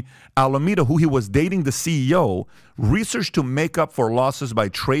company, Alameda, who he was dating the CEO, research to make up for losses by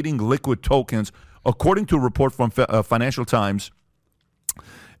trading liquid tokens. According to a report from Financial Times,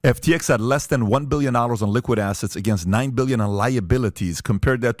 FTX had less than $1 billion in liquid assets against $9 billion in liabilities.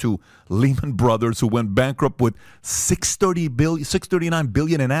 Compared that to Lehman Brothers, who went bankrupt with $639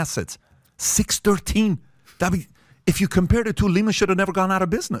 billion in assets. 613. If you compared it to, Lehman should have never gone out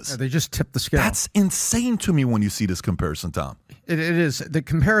of business. Yeah, they just tipped the scale. That's insane to me when you see this comparison, Tom. It is. The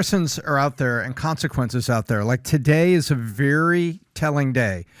comparisons are out there and consequences out there. Like today is a very telling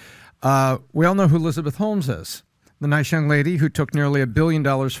day. We all know who Elizabeth Holmes is. The nice young lady who took nearly $1 billion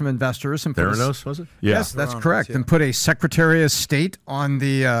from investors and Theranos, was it? Yeah. Yes, that's correct. Yeah. And put a Secretary of State on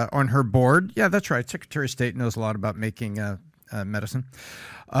the on her board. Yeah, that's right. Secretary of State knows a lot about making medicine.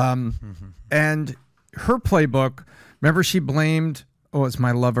 And her playbook. Remember, she blamed. Oh, it's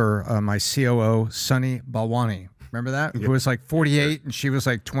my lover, my COO, Sunny Balwani. Remember that? Yep. Who was like 48 and she was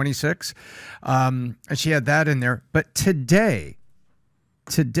like 26, and she had that in there. But today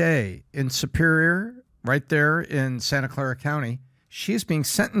in Superior, right there in Santa Clara County, she is being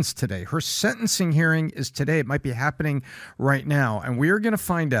sentenced today. Her sentencing hearing is today. It might be happening right now. And we are going to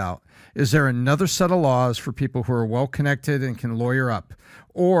find out, is there another set of laws for people who are well-connected and can lawyer up?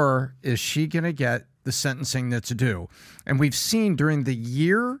 Or is she going to get the sentencing that's due? And we've seen during the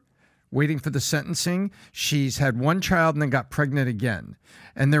year waiting for the sentencing, she's had one child and then got pregnant again.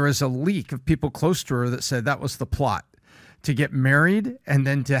 And there is a leak of people close to her that said that was the plot, to get married and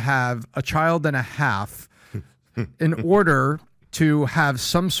then to have a child and a half in order to have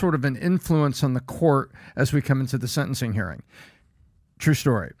some sort of an influence on the court as we come into the sentencing hearing. True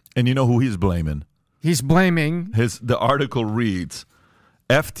story. And you know who he's blaming? He's blaming... The article reads,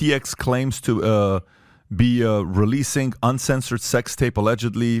 FTX claims to be releasing uncensored sex tape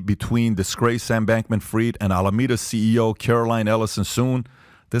allegedly between disgraced Sam Bankman-Fried and Alameda CEO Caroline Ellison soon.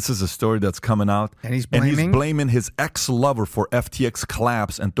 This is a story that's coming out. And he's blaming his ex-lover for FTX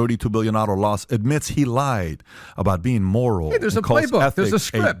collapse and $32 billion loss. Admits he lied about being moral. Hey, there's a playbook. Ethics there's a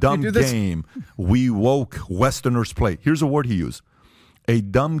script. A dumb game we woke Westerners play. Here's a word he used. A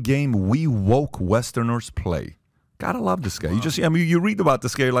dumb game we woke Westerners play. Gotta love this guy. Wow. You read about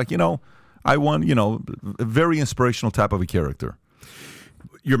this guy, like, I won, a very inspirational type of a character.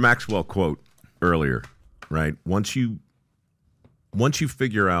 Your Maxwell quote earlier, right? Once you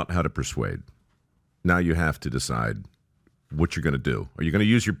figure out how to persuade, now you have to decide what you're going to do. Are you going to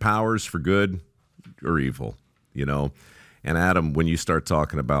use your powers for good or evil? And Adam, when you start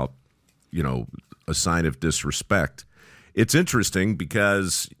talking about, a sign of disrespect, it's interesting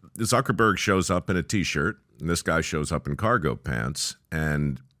because Zuckerberg shows up in a T-shirt and this guy shows up in cargo pants,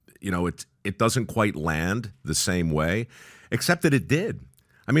 and it doesn't quite land the same way, except that it did.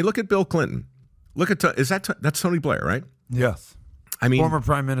 I mean, look at Bill Clinton. That's Tony Blair, right? Yes. I mean, former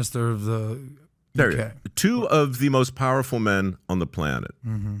prime minister of the UK. Two of the most powerful men on the planet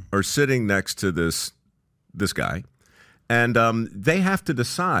are sitting next to this guy, and they have to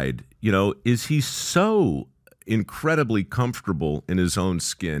decide, is he so incredibly comfortable in his own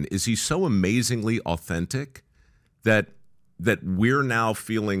skin? Is he so amazingly authentic that we're now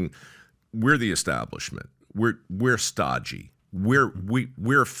feeling we're the establishment? We're stodgy.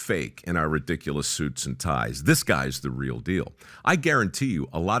 We're fake in our ridiculous suits and ties. This guy's the real deal. I guarantee you,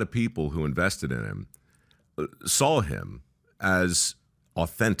 a lot of people who invested in him saw him as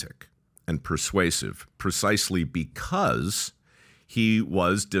authentic and persuasive precisely because he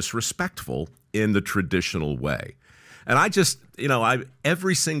was disrespectful in the traditional way. And I just,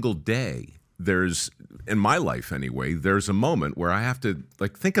 every single day there's, in my life anyway, there's a moment where I have to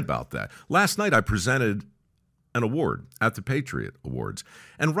think about that. Last night I presented an award at the Patriot Awards,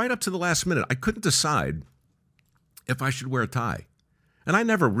 and right up to the last minute, I couldn't decide if I should wear a tie. And I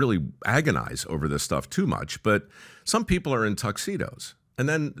never really agonize over this stuff too much, but some people are in tuxedos. And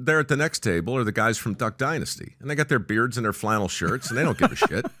then they're at the next table are the guys from Duck Dynasty. And they got their beards and their flannel shirts, and they don't give a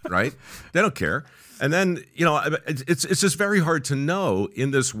shit, right? They don't care. And then, it's just very hard to know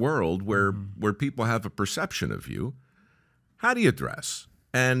in this world where people have a perception of you. How do you dress?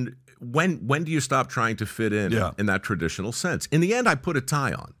 And when do you stop trying to fit in that traditional sense? In the end, I put a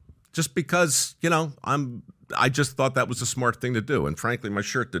tie on just because, I just thought that was a smart thing to do. And frankly, my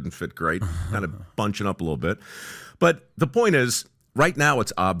shirt didn't fit great, kind of bunching up a little bit. But the point is, right now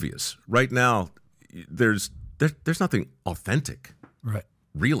it's obvious. Right now, there's nothing authentic. Right.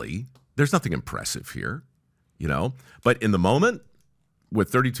 Really. There's nothing impressive here, But in the moment, with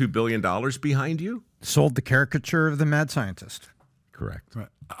 $32 billion behind you. Sold the caricature of the mad scientist. Correct. Right.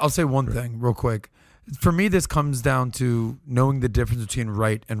 I'll say one thing real quick. For me, this comes down to knowing the difference between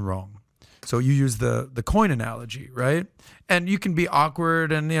right and wrong. So you use the coin analogy, right? And you can be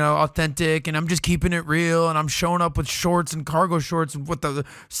awkward and authentic, and I'm just keeping it real, and I'm showing up with shorts and cargo shorts and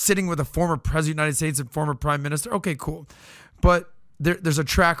sitting with a former president of the United States and former prime minister. Okay, cool. But there's a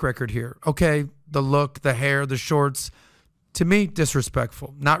track record here. Okay, the look, the hair, the shorts, to me,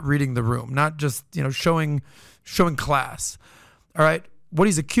 disrespectful. Not reading the room, not just showing class. All right, what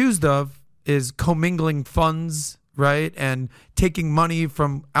he's accused of is commingling funds, right, and taking money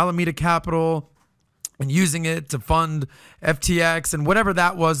from Alameda Capital and using it to fund FTX and whatever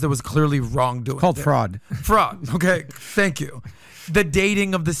that was clearly wrongdoing. Called fraud. Fraud. Okay, thank you. The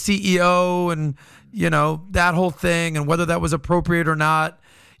dating of the CEO and that whole thing and whether that was appropriate or not.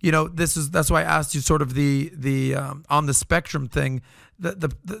 That's why I asked you sort of the on the spectrum thing.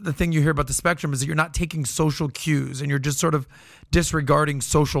 The thing you hear about the spectrum is that you're not taking social cues and you're just sort of disregarding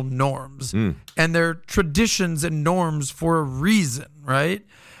social norms. And they're traditions and norms for a reason, right?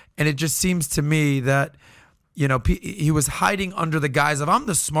 And it just seems to me that, he was hiding under the guise of, I'm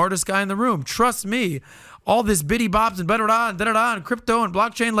the smartest guy in the room. Trust me. All this bitty bops and da-da-da and crypto and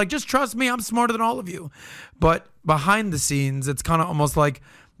blockchain, just trust me, I'm smarter than all of you. But behind the scenes, it's kind of almost like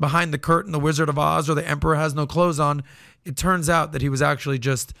behind the curtain, the Wizard of Oz or the Emperor has no clothes on. It turns out that he was actually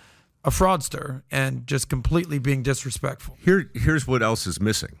just a fraudster and just completely being disrespectful. Here's what else is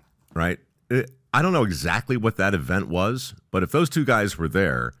missing, right? I don't know exactly what that event was, but if those two guys were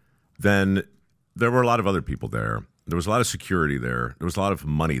there, then there were a lot of other people there. There was a lot of security there. There was a lot of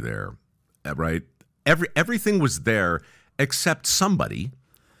money there, right? Everything was there except somebody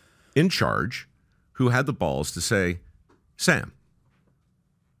in charge who had the balls to say, Sam,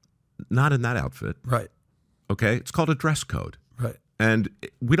 not in that outfit. Right. Okay? It's called a dress code. Right. And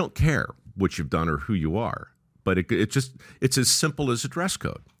we don't care what you've done or who you are, but it's as simple as a dress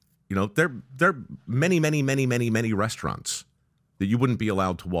code. There are many restaurants that you wouldn't be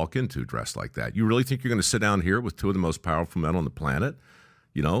allowed to walk into dressed like that. You really think you're going to sit down here with two of the most powerful men on the planet,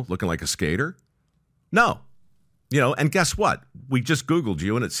 looking like a skater? No. And guess what? We just Googled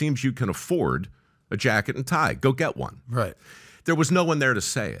you, and it seems you can afford a jacket and tie. Go get one. Right. There was no one there to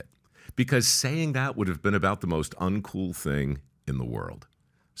say it, because saying that would have been about the most uncool thing in the world.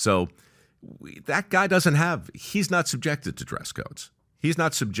 So that guy he's not subjected to dress codes. He's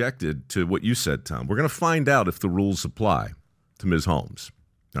not subjected to what you said, Tom. We're going to find out if the rules apply to Ms. Holmes.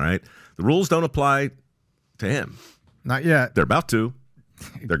 All right? The rules don't apply to him. Not yet. They're about to.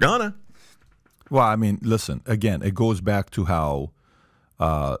 They're gonna. Well, I mean, listen, again, it goes back to how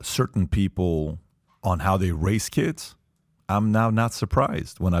certain people on how they raise kids. I'm now not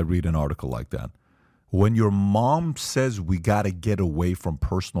surprised when I read an article like that. When your mom says we got to get away from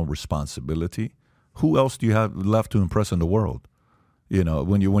personal responsibility, who else do you have left to impress in the world?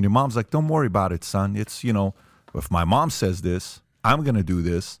 When your mom's like, don't worry about it, son. It's, if my mom says this, I'm going to do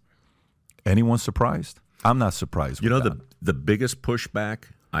this. Anyone surprised? I'm not surprised. The biggest pushback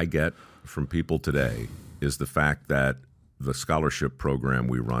I get from people today is the fact that the scholarship program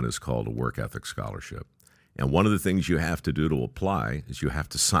we run is called a work ethic scholarship. And one of the things you have to do to apply is you have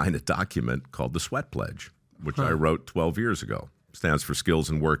to sign a document called the Sweat Pledge, which I wrote 12 years ago. Stands for skills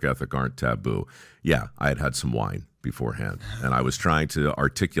and work ethic aren't taboo. Yeah, I had some wine beforehand, and I was trying to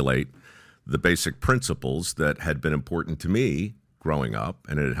articulate the basic principles that had been important to me growing up,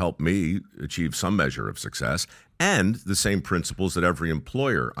 and it had helped me achieve some measure of success, and the same principles that every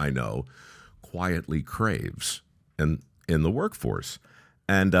employer I know quietly craves in the workforce.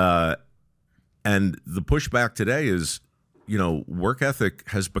 And the pushback today is, work ethic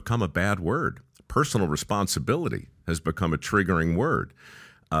has become a bad word. Personal responsibility has become a triggering word.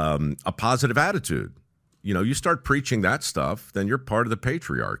 A positive attitude. You start preaching that stuff, then you're part of the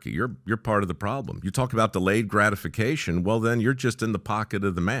patriarchy. You're part of the problem. You talk about delayed gratification, well, then you're just in the pocket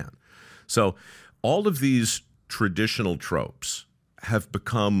of the man. So all of these traditional tropes have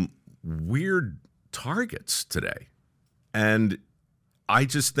become weird targets today. And I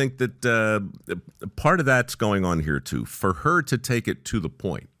just think that part of that's going on here, too. For her to take it to the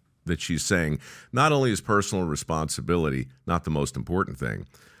point that she's saying not only is personal responsibility not the most important thing,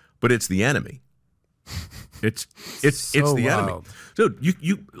 but it's the enemy. It's the enemy. So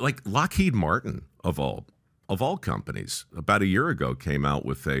you like Lockheed Martin of all companies about a year ago came out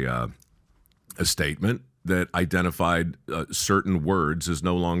with a statement that identified certain words as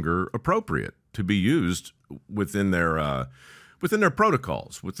no longer appropriate to be used within their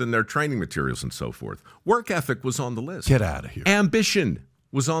protocols, within their training materials, and so forth. Work ethic was on the list. Get out of here. Ambition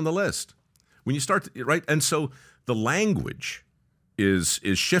was on the list. When you start right, and so the language is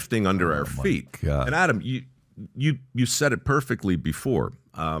shifting under our feet. God. And Adam, you said it perfectly before.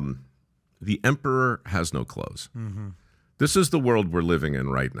 The emperor has no clothes. Mm-hmm. This is the world we're living in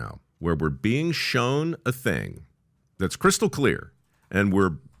right now, where we're being shown a thing that's crystal clear, and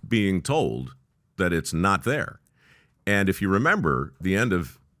we're being told that it's not there. And if you remember the end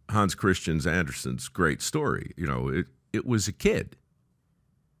of Hans Christian Andersen's great story, it was a kid.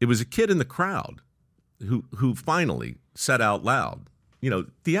 It was a kid in the crowd who finally said out loud,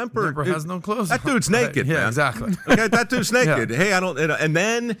 the emperor has no clothes. That dude's naked, yeah, man. Exactly. Okay, that dude's naked. Yeah. Hey, I don't. And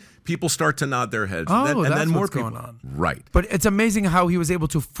then people start to nod their heads. Oh, and that's then more what's people. going on. Right. But it's amazing how he was able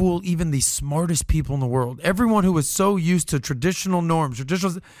to fool even the smartest people in the world. Everyone who was so used to traditional norms,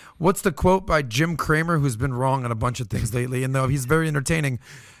 what's the quote by Jim Cramer, who's been wrong on a bunch of things lately, and though he's very entertaining.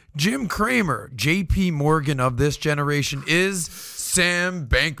 Jim Cramer, J.P. Morgan of this generation, is Sam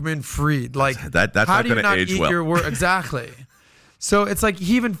Bankman-Fried. Like that's how not do you going to not age eat well. your word? Exactly. So it's like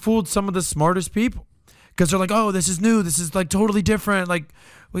he even fooled some of the smartest people because they're like, "Oh, this is new. This is like totally different. Like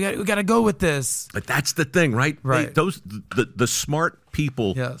we got to go with this." But that's the thing, right? Right. The smart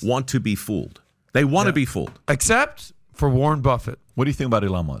people Yes. want to be fooled. They want to be fooled. Except for Warren Buffett. What do you think about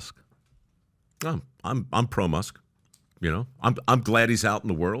Elon Musk? I'm pro Musk. I'm glad he's out in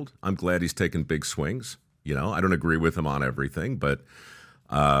the world. I'm glad he's taking big swings. I don't agree with him on everything, but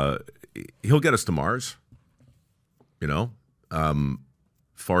he'll get us to Mars.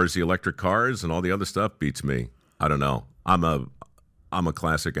 Far as the electric cars and all the other stuff beats me. I don't know. I'm a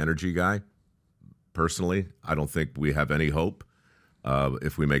classic energy guy. Personally, I don't think we have any hope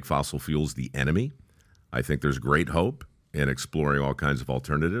if we make fossil fuels the enemy. I think there's great hope in exploring all kinds of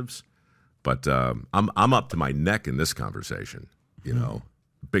alternatives. But I'm up to my neck in this conversation,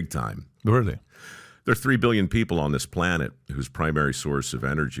 big time. Really? There are 3 billion people on this planet whose primary source of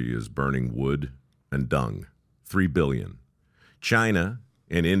energy is burning wood and dung. 3 billion. China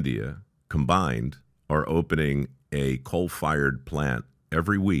and India combined are opening a coal-fired plant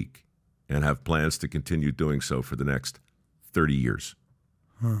every week and have plans to continue doing so for the next 30 years.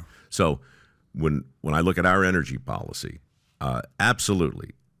 Huh. So when I look at our energy policy,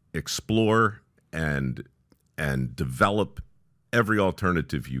 absolutely explore and develop every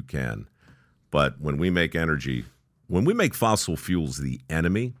alternative you can. But when we make fossil fuels the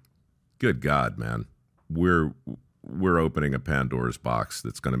enemy, good God, man, we're opening a Pandora's box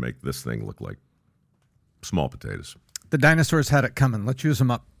that's going to make this thing look like small potatoes. The dinosaurs had it coming. Let's use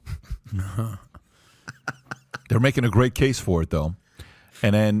them up. They're making a great case for it, though.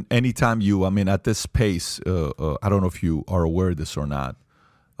 And then anytime at this pace, I don't know if you are aware of this or not,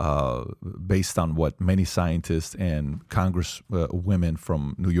 based on what many scientists and Congress women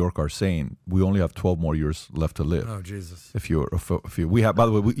from New York are saying, we only have 12 more years left to live. Oh, Jesus. We have, by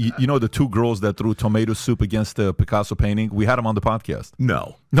the way, the two girls that threw tomato soup against the Picasso painting, we had them on the podcast.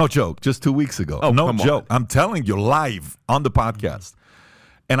 No joke, just 2 weeks ago. Oh, no come joke. on. I'm telling you, live on the podcast.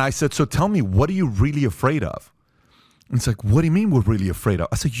 And I said, so tell me, what are you really afraid of? And it's like, what do you mean we're really afraid of?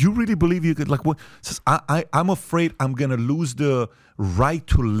 I said, you really believe you could, like, what? It says, I'm afraid I'm going to lose the right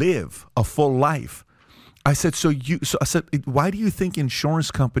to live a full life. I said, I said, why do you think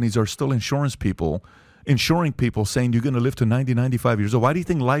insurance companies are still insurance people insuring people saying you're going to live to 90, 95 years old. Why do you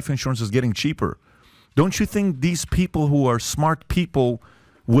think life insurance is getting cheaper? Don't you think these people who are smart people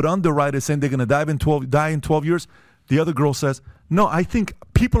would underwrite it saying they're going to die in 12 years? The other girl says, no, I think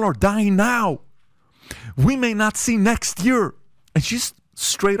people are dying now. We may not see next year. And she's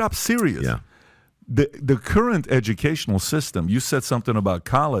straight up serious. Yeah. The current educational system, you said something about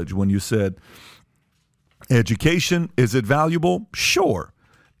college when you said, education, is it valuable? Sure.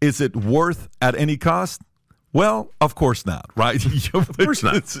 Is it worth at any cost? Well, of course not, right? Of course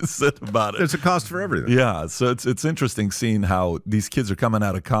not. It's about it. There's a cost for everything. Yeah, so it's interesting seeing how these kids are coming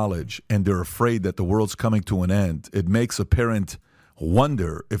out of college and they're afraid that the world's coming to an end. It makes a parent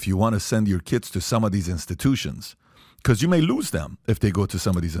wonder if you want to send your kids to some of these institutions, because you may lose them if they go to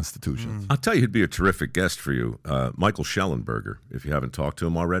some of these institutions. I'll tell you who'd be a terrific guest for you, Michael Schellenberger, if you haven't talked to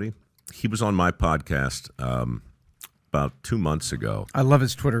him already. He was on my podcast about 2 months ago. I love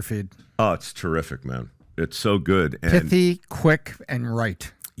his Twitter feed. Oh, it's terrific, man. It's so good. And Pithy, quick, and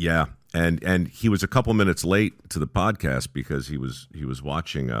right. yeah, and he was a couple minutes late to the podcast because he was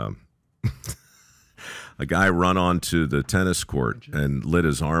watching a guy run onto the tennis court and lit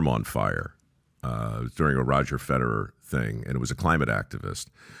his arm on fire during a Roger Federer thing, and it was a climate activist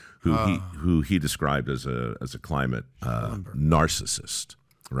who he described as a climate narcissist,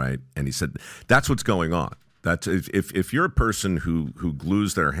 right? And he said that's what's going on. That's if you're a person who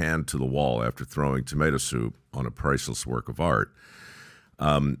glues their hand to the wall after throwing tomato soup on a priceless work of art,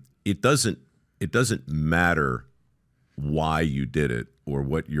 it doesn't matter why you did it or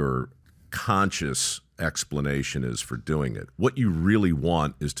what your conscious explanation is for doing it. What you really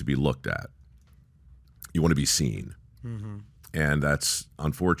want is to be looked at. You want to be seen, and that's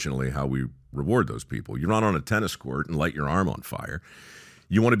unfortunately how we reward those people. You run on a tennis court and light your arm on fire.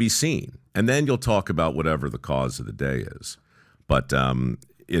 You want to be seen, and then you'll talk about whatever the cause of the day is. But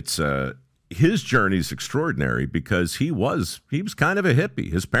it's his journey is extraordinary because he was kind of a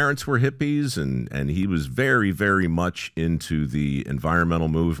hippie. His parents were hippies, and he was very, very much into the environmental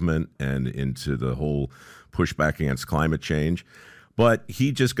movement and into the whole pushback against climate change. But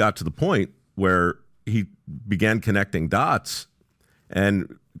he just got to the point where he began connecting dots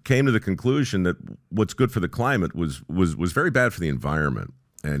and came to the conclusion that what's good for the climate was very bad for the environment.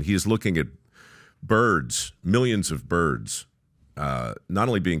 And he is looking at birds, millions of birds, not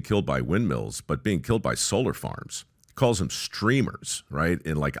only being killed by windmills, but being killed by solar farms. He calls them streamers, right?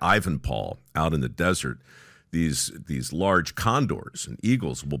 In like Ivanpah, out in the desert, these large condors and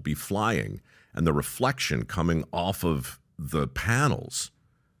eagles will be flying, and the reflection coming off of the panels,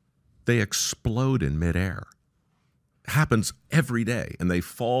 they explode in midair. It happens every day, and they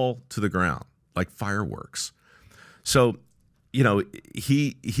fall to the ground like fireworks. So, you know,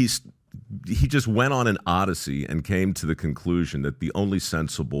 he just went on an odyssey and came to the conclusion that the only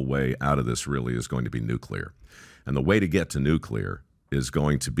sensible way out of this really is going to be nuclear. And the way to get to nuclear is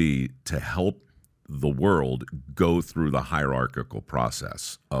going to be to help the world go through the hierarchical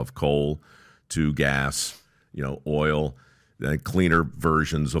process of coal to gas, oil, and cleaner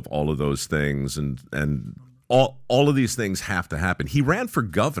versions of all of those things. And all of these things have to happen. He ran for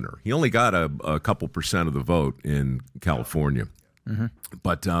governor. He only got a couple % of the vote in California. Mm-hmm.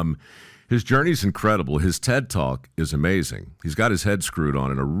 But his journey is incredible. His TED Talk is amazing. He's got his head screwed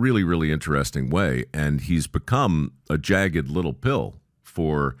on in a really, really interesting way, and he's become a jagged little pill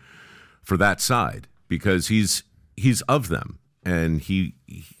for that side because he's of them, and he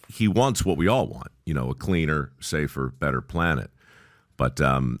wants what we all want, a cleaner, safer, better planet. But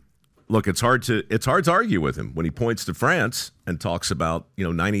look, it's hard to argue with him when he points to France and talks about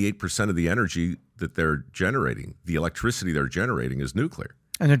 98% of the energy that they're generating, the electricity they're generating, is nuclear.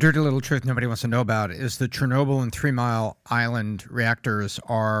 And the dirty little truth nobody wants to know about is the Chernobyl and 3 Mile Island reactors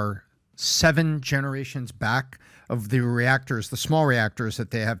are 7 generations back of the reactors, the small reactors that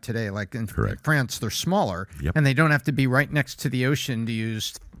they have today. Like in France, they're smaller, and they don't have to be right next to the ocean to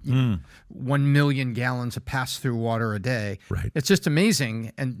use 1 million gallons of pass-through water a day. Right. It's just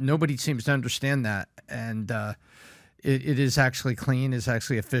amazing, and nobody seems to understand that. And it is actually clean, it's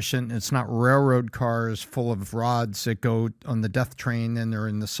actually efficient. It's not railroad cars full of rods that go on the death train and they're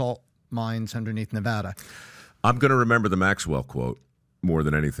in the salt mines underneath Nevada. I'm going to remember the Maxwell quote more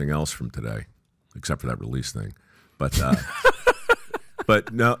than anything else from today, except for that release thing. But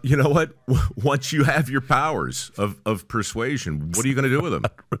but no, you know what? Once you have your powers of persuasion, what are you going to do with them?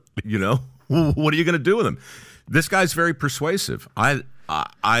 What are you going to do with them? This guy's very persuasive. I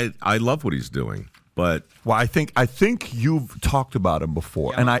love what he's doing. But I think you've talked about him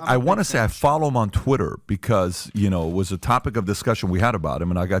before, and I want to say I follow him on Twitter because it was a topic of discussion we had about him,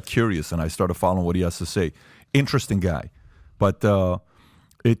 and I got curious and I started following what he has to say. Interesting guy, but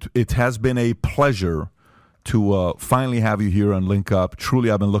it has been a pleasure to finally have you here and link up. Truly,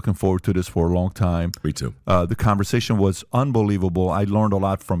 I've been looking forward to this for a long time. Me too. The conversation was unbelievable. I learned a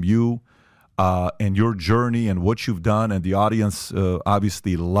lot from you and your journey and what you've done, and the audience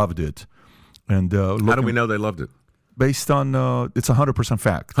obviously loved it. And how do we know they loved it? Based on it's 100%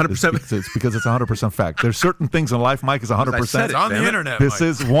 fact. 100%. It's because it's 100% fact. There's certain things in life, Mike, is 100%. It's on the internet. This Mike.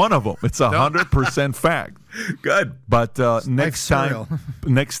 is one of them. It's 100% fact. Good. But next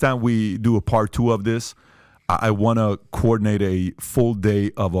time we do a part 2 of this, I want to coordinate a full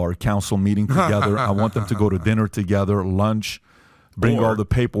day of our council meeting together. I want them to go to dinner together, lunch, bring all the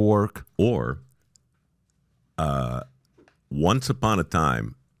paperwork. Or once upon a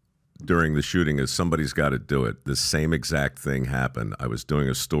time, during the shooting, as somebody's got to do it, the same exact thing happened. I was doing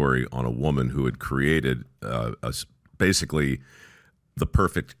a story on a woman who had created basically the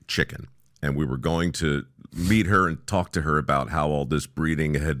perfect chicken. And we were going to meet her and talk to her about how all this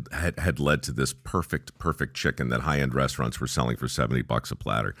breeding had led to this perfect chicken that high-end restaurants were selling for $70 a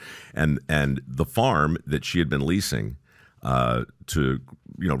platter. And the farm that she had been leasing to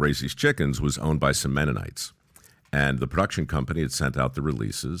raise these chickens was owned by some Mennonites. And the production company had sent out the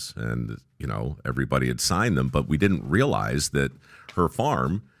releases, and everybody had signed them, but we didn't realize that her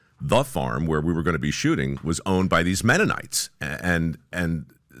farm, the farm where we were going to be shooting, was owned by these Mennonites. And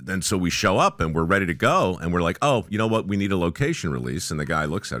so we show up and we're ready to go, and we're like, oh, you know what? We need a location release. And the guy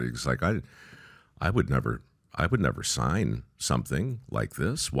looks at it, he's like, I would never sign something like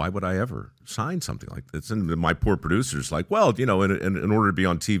this. Why would I ever sign something like this? And my poor producer's like, well, in order to be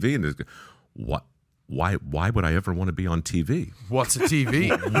on TV, and what? Why would I ever want to be on TV? What's a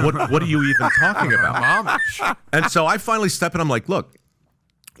TV? What are you even talking about? Amish. And so I finally step in. I'm like, look,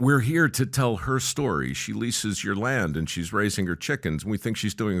 we're here to tell her story. She leases your land and she's raising her chickens, and we think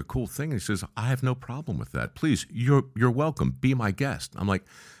she's doing a cool thing. And he says, I have no problem with that. Please, you're welcome. Be my guest. I'm like,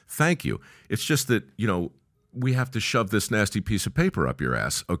 thank you. It's just that, we have to shove this nasty piece of paper up your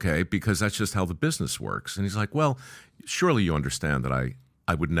ass, okay? Because that's just how the business works. And he's like, well, surely you understand that I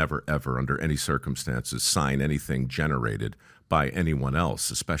would never, ever, under any circumstances, sign anything generated by anyone else,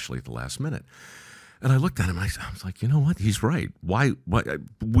 especially at the last minute. And I looked at him, and I was like, you know what? He's right. Why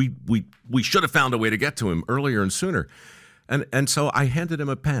we should have found a way to get to him earlier and sooner. And so I handed him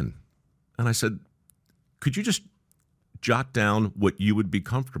a pen, and I said, could you just jot down what you would be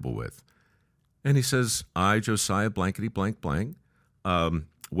comfortable with? And he says, I, Josiah blankety blank blank,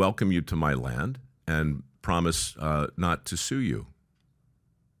 welcome you to my land and promise not to sue you.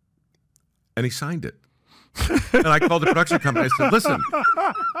 And he signed it. And I called the production company. I said, listen,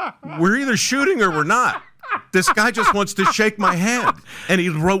 we're either shooting or we're not. This guy just wants to shake my hand. And he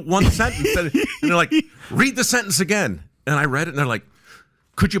wrote one sentence. And they're like, read the sentence again. And I read it, and they're like,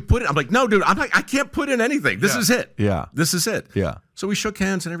 could you put it? I'm like, no, dude, I can't put in anything. This is it. Yeah. This is it. Yeah. So we shook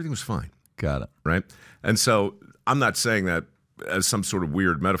hands, and everything was fine. Got it. Right? And so I'm not saying that as some sort of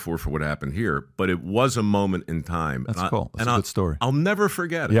weird metaphor for what happened here, but it was a moment in time. That's cool. That's a good story. I'll never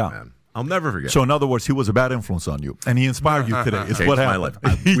forget it, man. I'll never forget. So, in other words, he was a bad influence on you, and he inspired you today. It's what happened.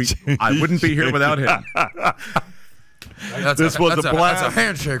 My life. I wouldn't be here without him. This was a blast. That's a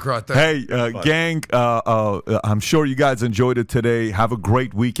handshake right there. Hey, gang, I'm sure you guys enjoyed it today. Have a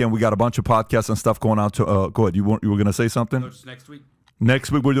great weekend. We got a bunch of podcasts and stuff going on. Go ahead. You were going to say something? No, just next week.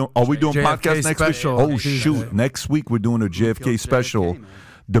 Next week we're doing. Are we doing JFK podcasts next special. week? Oh shoot! Next week we're doing a JFK special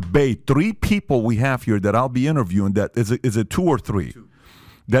debate. 3 people we have here that I'll be interviewing. That is it 2 or 3? 2.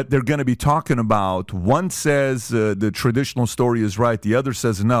 That they're going to be talking about. One says the traditional story is right. The other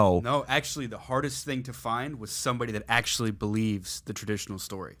says no. No, actually, the hardest thing to find was somebody that actually believes the traditional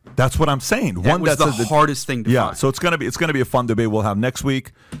story. That's what I'm saying. That was the hardest thing to find. Yeah, so it's gonna be a fun debate we'll have next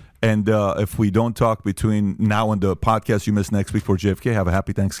week. And if we don't talk between now and the podcast you miss next week for JFK, have a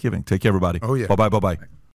happy Thanksgiving. Take care, everybody. Oh yeah. Bye bye.